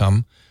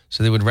outcome,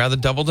 so they would rather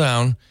double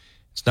down.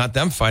 It's not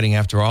them fighting,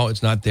 after all.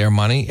 It's not their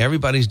money.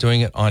 Everybody's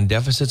doing it on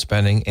deficit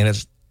spending, and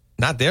it's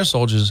not their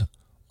soldiers,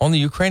 only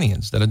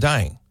Ukrainians that are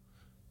dying.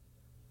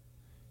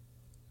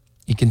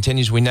 He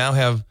continues, we now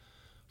have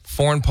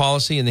foreign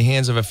policy in the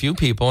hands of a few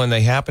people, and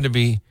they happen to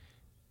be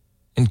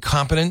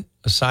incompetent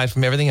aside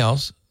from everything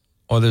else.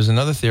 Or there's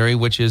another theory,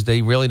 which is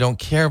they really don't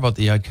care about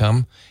the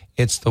outcome.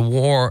 It's the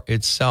war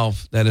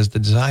itself that is the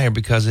desire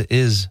because it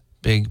is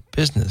big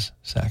business,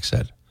 Sachs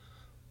said.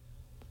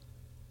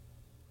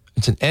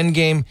 It's an end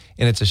game,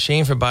 and it's a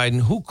shame for Biden.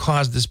 Who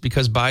caused this?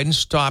 Because Biden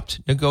stopped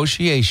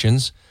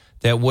negotiations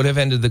that would have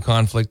ended the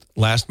conflict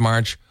last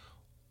March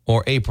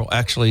or April,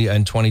 actually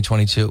in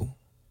 2022.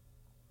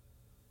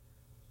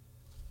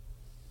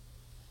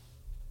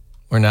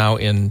 We're now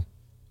in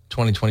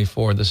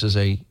 2024. This is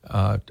a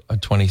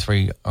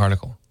 23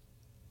 article.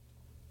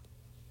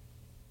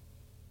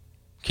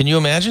 Can you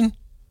imagine?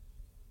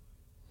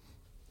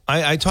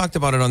 I talked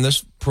about it on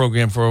this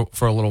program for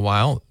a little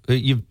while.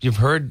 You've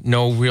heard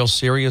no real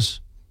serious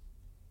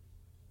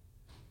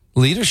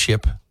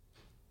leadership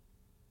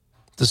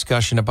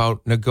discussion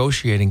about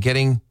negotiating,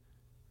 getting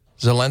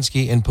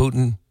Zelensky and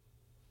Putin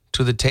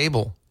to the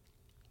table.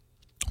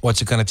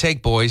 What's it going to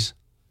take, boys?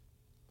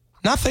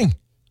 Nothing.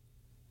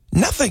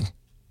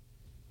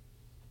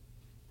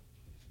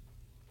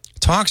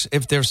 Talks,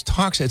 if there's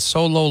talks at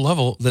so low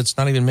level, that's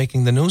not even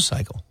making the news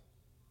cycle.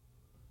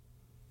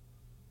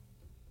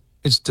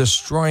 It's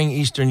destroying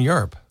Eastern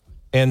Europe,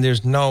 and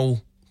there's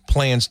no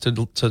plans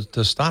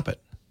to stop it.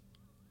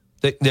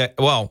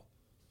 Well,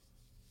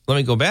 let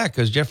me go back,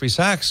 because Jeffrey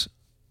Sachs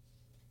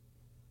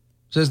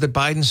says that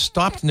Biden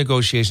stopped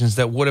negotiations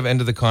that would have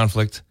ended the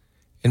conflict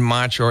in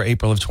March or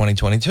April of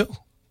 2022.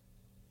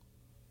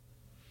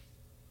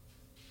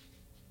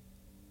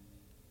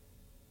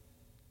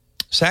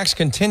 Sachs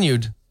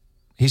continued,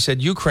 he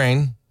said,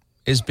 Ukraine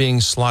is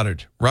being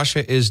slaughtered.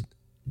 Russia is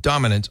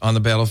dominant on the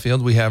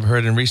battlefield. We have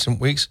heard in recent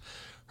weeks,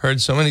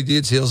 so many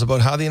details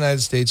about how the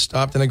United States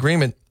stopped an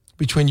agreement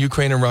between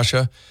Ukraine and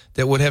Russia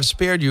that would have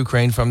spared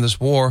Ukraine from this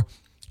war,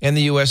 and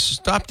the U.S.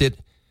 stopped it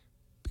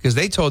because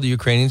they told the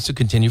Ukrainians to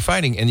continue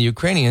fighting, and the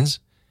Ukrainians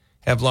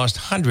have lost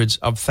hundreds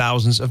of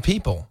thousands of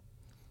people.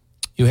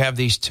 You have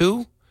these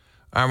two,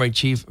 Army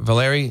Chief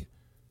Valery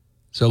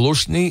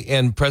Zaluzhny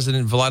and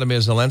President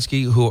Volodymyr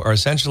Zelensky, who are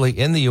essentially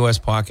in the U.S.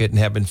 pocket and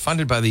have been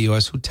funded by the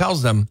U.S., who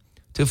tells them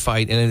to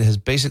fight, and it has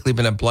basically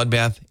been a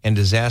bloodbath and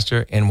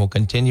disaster and will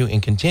continue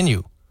and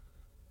continue.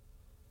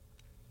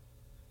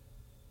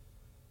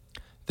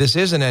 This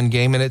is an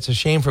endgame, and it's a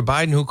shame for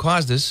Biden, who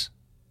caused this.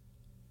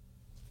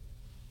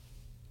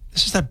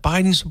 This is that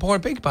Biden supporter,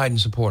 big Biden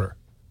supporter.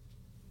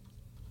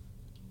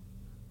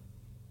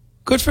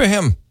 Good for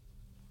him.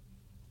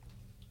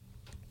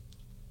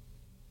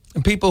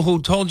 And people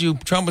who told you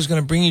Trump was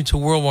going to bring you to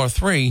World War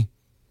III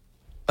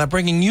are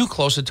bringing you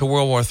closer to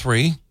World War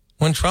III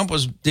when Trump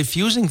was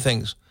diffusing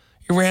things.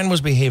 Iran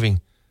was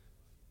behaving.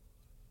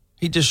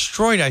 He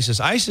destroyed ISIS.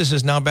 ISIS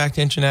is now back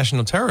to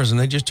international terrorism.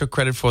 They just took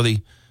credit for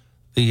the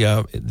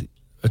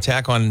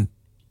attack on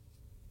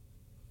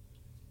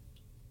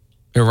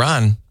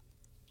Iran.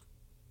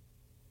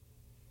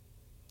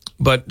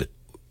 But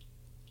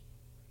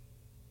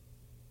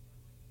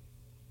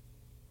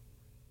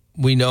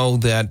we know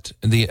that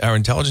our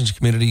intelligence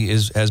community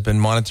has been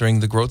monitoring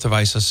the growth of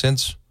ISIS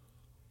since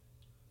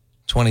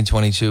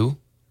 2022.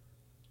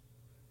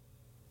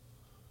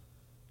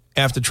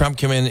 After Trump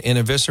came in and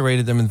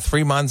eviscerated them in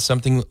 3 months,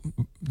 something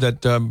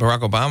that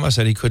Barack Obama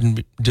said he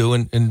couldn't do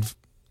in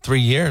 3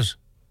 years,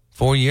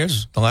 4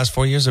 years, the last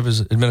 4 years of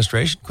his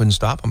administration, couldn't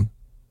stop them.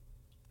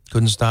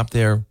 Couldn't stop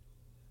their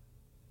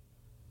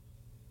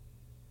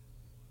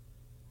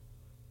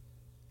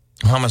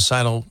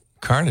homicidal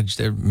carnage,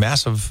 their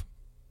massive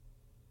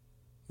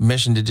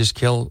mission to just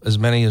kill as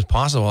many as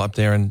possible up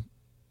there in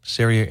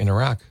Syria and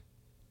Iraq.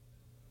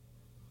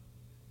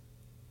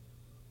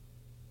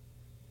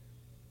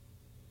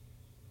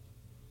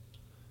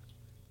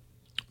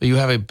 But you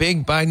have a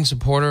big Biden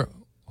supporter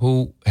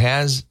who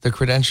has the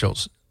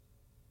credentials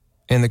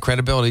and the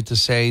credibility to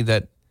say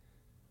that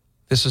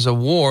this is a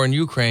war in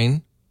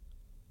Ukraine.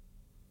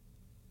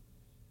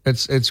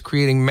 It's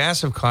creating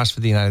massive costs for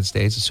the United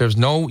States. It serves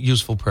no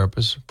useful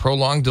purpose,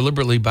 prolonged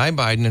deliberately by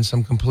Biden in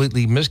some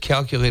completely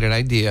miscalculated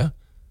idea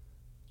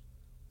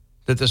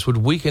that this would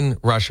weaken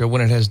Russia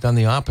when it has done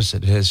the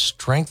opposite. It has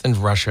strengthened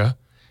Russia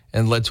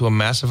and led to a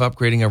massive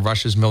upgrading of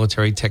Russia's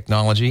military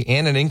technology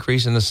and an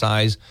increase in the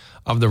size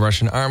of the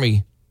Russian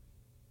army.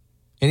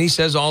 And he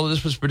says all of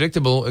this was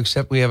predictable,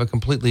 except we have a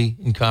completely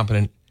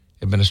incompetent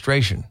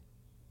administration.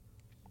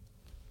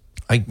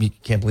 I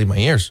can't believe my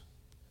ears.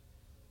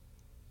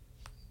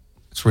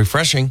 It's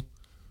refreshing.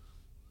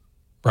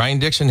 Brian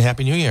Dixon,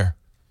 Happy New Year.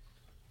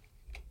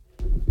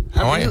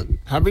 How are you?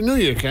 Happy New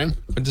Year, Ken.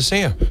 Good to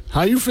see you.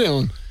 How you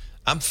feeling?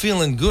 I'm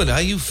feeling good. How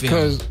you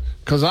feeling?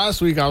 Because last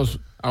week I was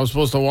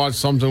supposed to watch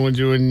something with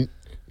you, and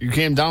You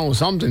came down with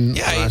something.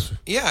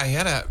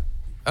 Yeah,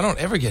 I don't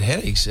ever get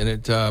headaches, and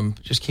it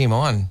just came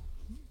on.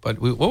 But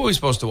what were we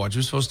supposed to watch? We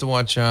were supposed to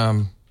watch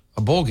a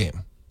bowl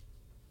game.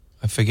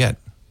 I forget.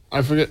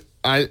 Wasn't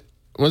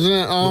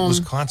it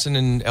Wisconsin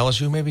and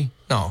LSU, maybe?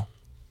 No.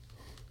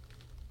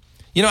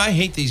 You know, I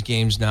hate these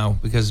games now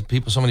because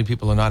so many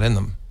people are not in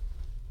them.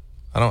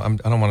 I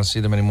don't want to see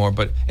them anymore.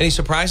 But any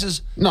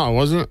surprises? No,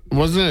 wasn't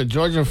it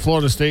Georgia and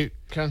Florida State,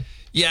 Ken?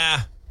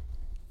 Yeah.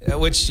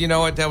 Which, you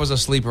know what? That was a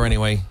sleeper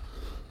anyway.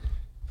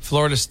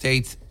 Florida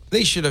State,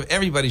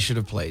 everybody should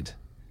have played.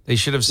 They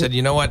should have said,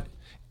 you know what?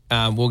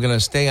 We're going to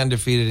stay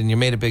undefeated, and you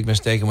made a big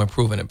mistake, and we're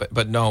proving it.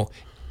 But no,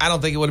 I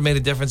don't think it would have made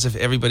a difference if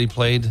everybody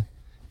played.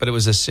 But it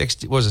was a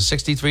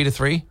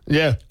 63-3?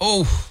 Yeah.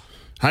 Oh.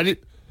 How did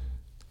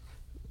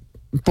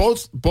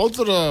both of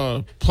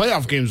the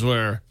playoff games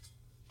were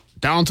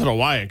down to the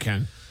wire,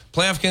 Ken?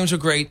 Playoff games were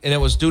great, and it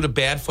was due to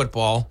bad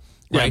football.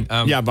 Right?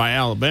 By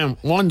Alabama.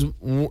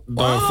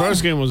 The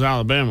first game was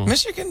Alabama.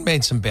 Michigan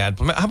made some bad.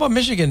 How about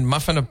Michigan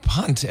muffing a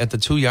punt at the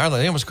 2-yard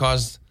line? It almost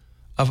caused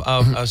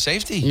a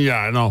safety. Yeah,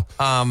 I know.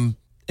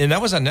 And that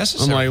was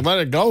unnecessary. I'm like, let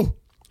it go.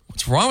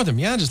 What's wrong with him?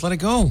 Yeah, just let it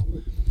go.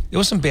 There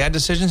was some bad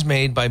decisions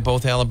made by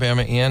both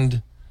Alabama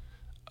and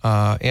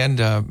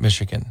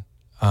Michigan.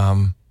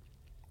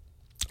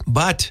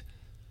 But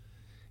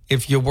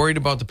if you're worried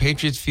about the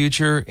Patriots'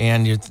 future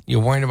and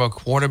you're worried about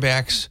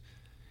quarterbacks,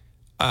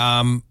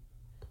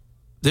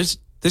 there's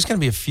going to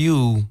be a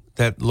few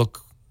that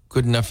look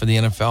good enough for the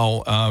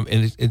NFL.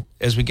 And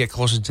as we get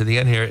closer to the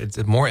end here, it's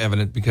more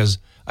evident because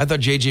I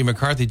thought J.J.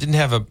 McCarthy didn't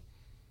have a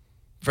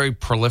very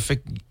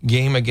prolific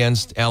game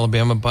against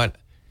Alabama, but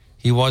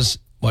he was,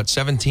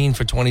 17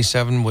 for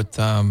 27 with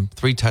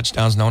 3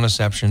 touchdowns, no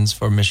interceptions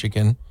for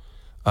Michigan.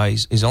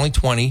 He's only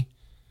 20.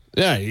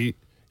 Yeah, he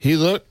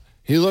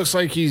looks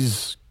like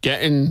he's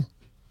that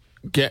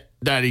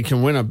he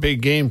can win a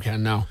big game,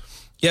 Ken, now.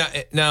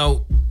 Yeah,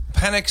 now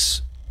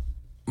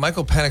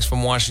Michael Penix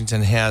from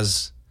Washington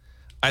has,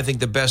 I think,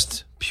 the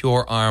best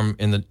pure arm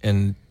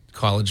in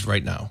college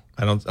right now.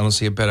 I don't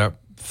see a better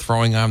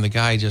throwing arm. The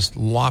guy just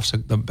lofts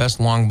the best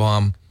long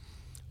bomb.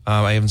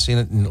 I haven't seen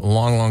it in a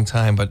long, long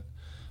time, but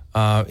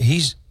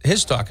his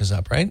stock is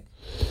up, right?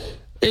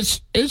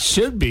 It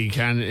should be,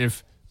 Ken.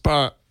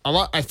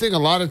 I think a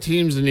lot of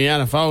teams in the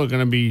NFL are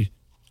going to be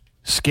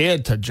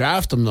scared to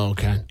draft him, though,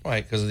 Ken.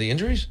 Right, because of the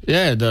injuries?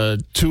 Yeah,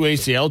 the 2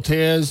 ACL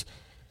tears.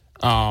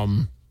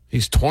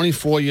 He's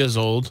 24 years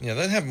old. Yeah,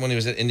 that happened when he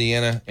was at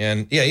Indiana.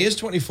 And, yeah, he is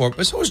 24,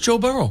 but so is Joe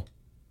Burrow.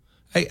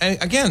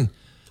 Again,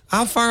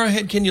 how far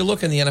ahead can you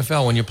look in the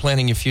NFL when you're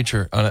planning your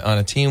future on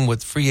a team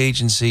with free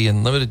agency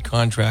and limited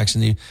contracts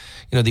and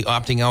the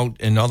opting out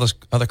and all this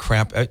other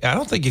crap? I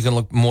don't think you can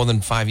look more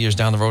than 5 years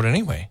down the road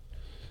anyway.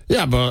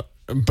 Yeah, but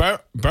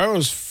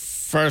Burrow's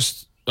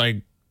first,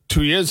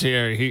 2 years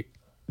here,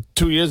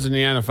 2 years in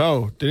the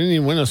NFL, didn't he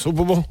win a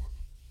Super Bowl?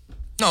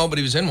 No, but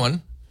he was in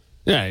one.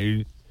 Yeah,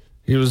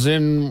 he was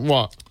in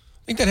what?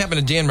 I think that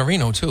happened to Dan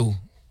Marino, too,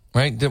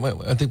 right?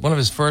 I think one of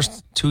his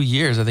first 2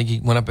 years, I think he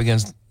went up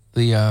against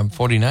the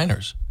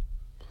 49ers.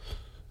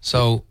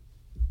 So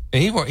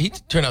he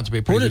turned out to be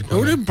a pretty good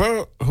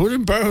player. Who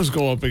did Burrows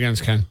go up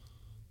against, Ken?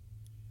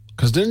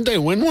 Because didn't they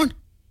win one?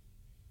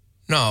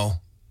 No.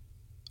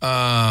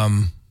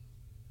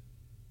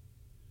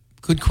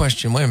 Good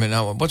question. Wait a minute.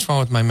 Now, what's wrong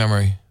with my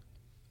memory?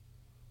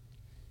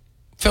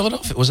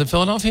 Philadelphia. Was it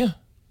Philadelphia?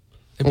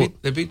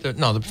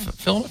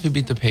 Philadelphia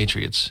beat the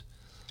Patriots.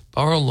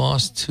 Burrow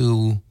lost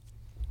to,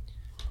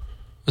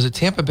 was it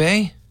Tampa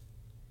Bay?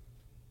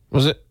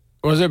 Was it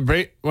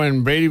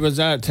when Brady was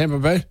at Tampa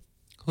Bay?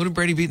 Who did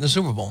Brady beat in the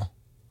Super Bowl?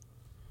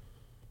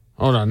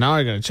 Hold on, now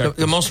I got to check.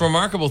 The most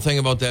remarkable thing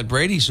about that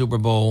Brady Super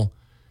Bowl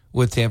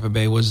with Tampa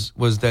Bay was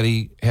that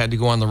he had to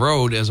go on the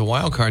road as a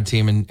wild card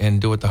team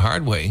and do it the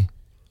hard way.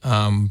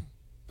 But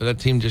that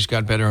team just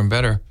got better and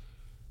better.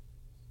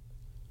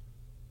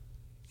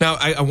 Now,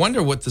 I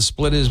wonder what the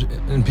split is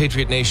in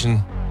Patriot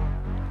Nation.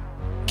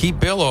 Keep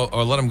Bill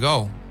or let him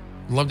go.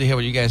 I'd love to hear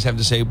what you guys have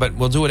to say, but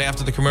we'll do it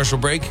after the commercial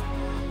break.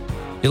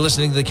 You're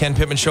listening to the Ken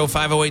Pittman Show,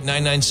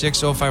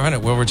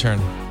 508-996-0500. We'll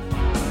return.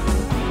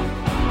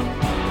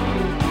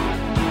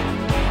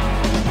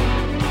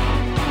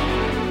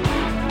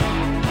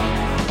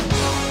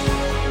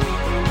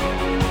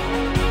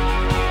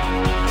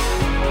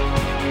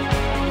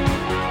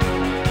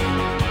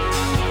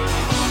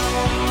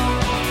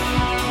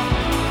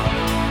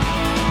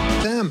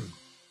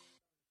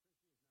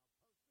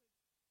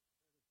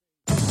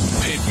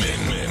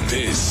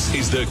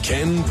 The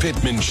Ken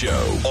Pittman Show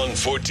on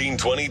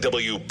 1420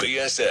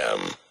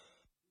 WBSM.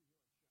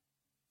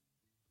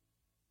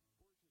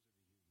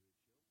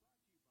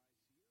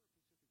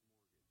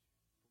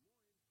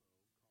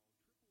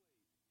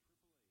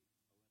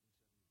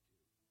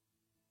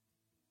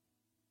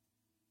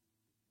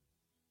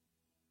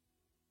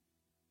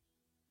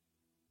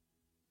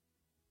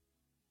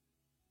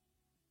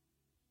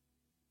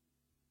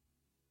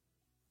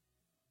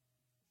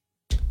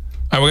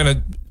 All right, we're going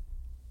to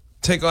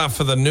take off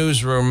for the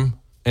newsroom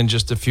in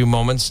just a few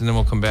moments, and then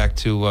we'll come back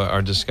to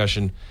our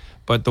discussion.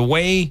 But the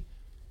way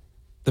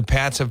the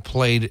Pats have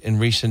played in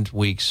recent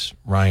weeks,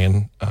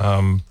 Ryan.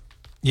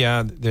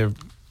 They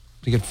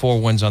get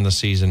 4 wins on the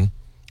season.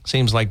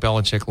 Seems like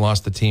Belichick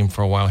lost the team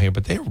for a while here,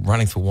 but they're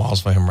running through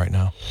walls for him right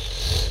now.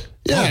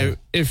 Yeah,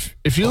 if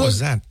you What look was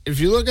that? if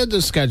you look at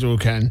the schedule,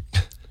 Ken,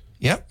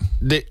 Yep.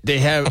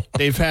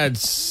 they've had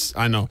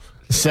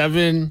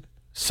 7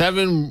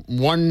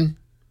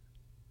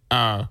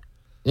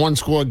 one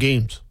score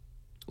games,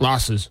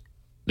 losses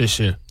this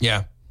year.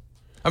 Yeah.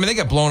 I mean, they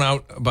got blown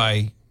out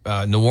by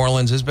New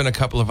Orleans. There's been a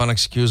couple of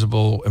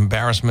unexcusable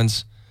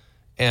embarrassments.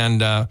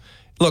 And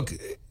look,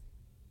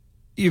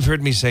 you've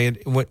heard me say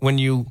it. When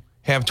you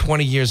have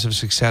 20 years of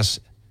success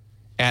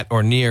at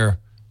or near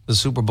the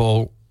Super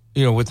Bowl,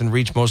 within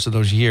reach most of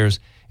those years,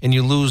 and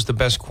you lose the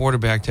best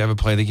quarterback to ever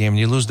play the game, and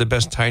you lose the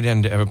best tight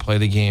end to ever play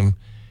the game,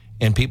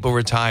 and people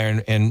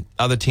retire, and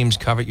other teams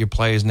covet your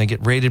players, and they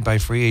get raided by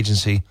free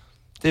agency,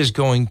 there's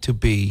going to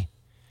be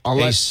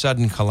a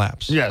sudden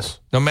collapse. Yes.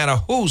 No matter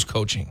who's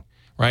coaching,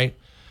 right?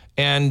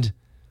 And,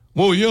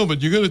 well, yeah,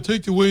 but you got to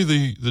take away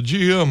the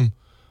GM.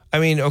 I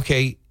mean,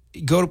 okay,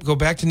 go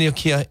back to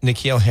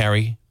N'Keal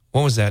Harry.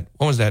 When was that?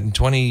 In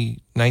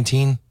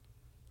 2019?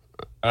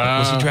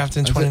 Was he drafted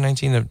in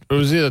 2019? It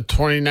was either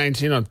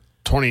 2019 or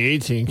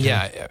 2018. Ken.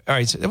 Yeah. All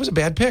right. So that was a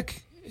bad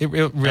pick. It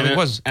really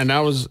was. And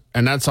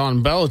that's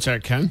on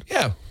Belichick, Ken.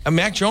 Yeah.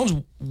 Mac Jones,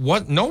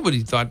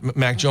 nobody thought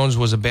Mac Jones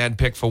was a bad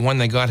pick for when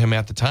they got him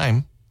at the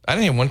time. I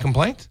didn't hear one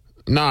complaint.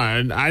 No,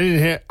 I didn't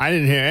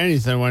hear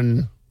anything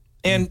when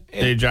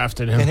they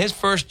drafted him. In his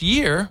first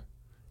year,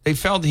 they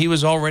felt he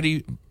was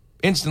already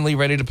instantly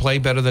ready to play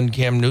better than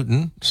Cam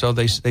Newton. So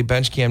they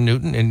benched Cam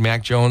Newton, and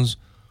Mac Jones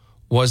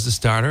was the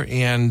starter,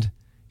 and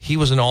he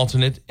was an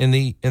alternate in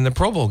the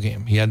Pro Bowl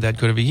game. He had that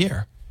good of a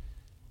year.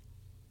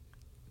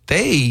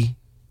 And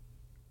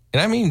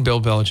I mean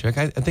Bill Belichick,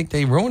 I think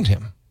they ruined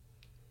him.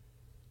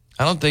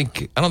 I don't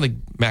think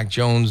Mac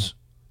Jones,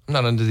 I'm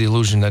not under the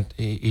illusion that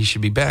he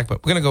should be back,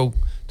 but we're going to go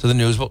to the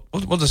news.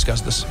 We'll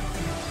discuss this.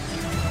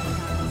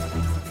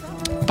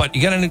 But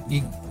you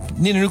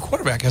need a new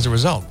quarterback as a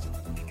result.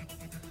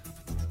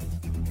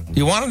 Do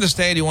you want him to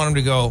stay? Do you want him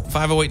to go?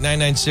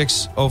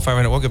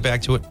 508-996-0500. We'll get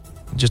back to it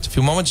in just a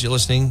few moments. You're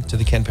listening to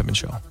The Ken Pittman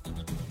Show.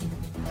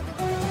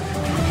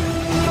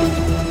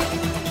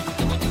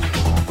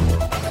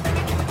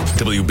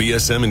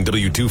 WBSM and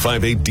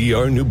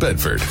W258DR New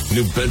Bedford.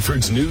 New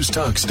Bedford's news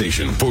talk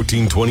station.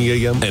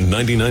 1420 AM and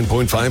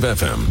 99.5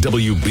 FM.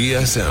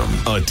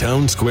 WBSM, a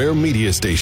town square media station.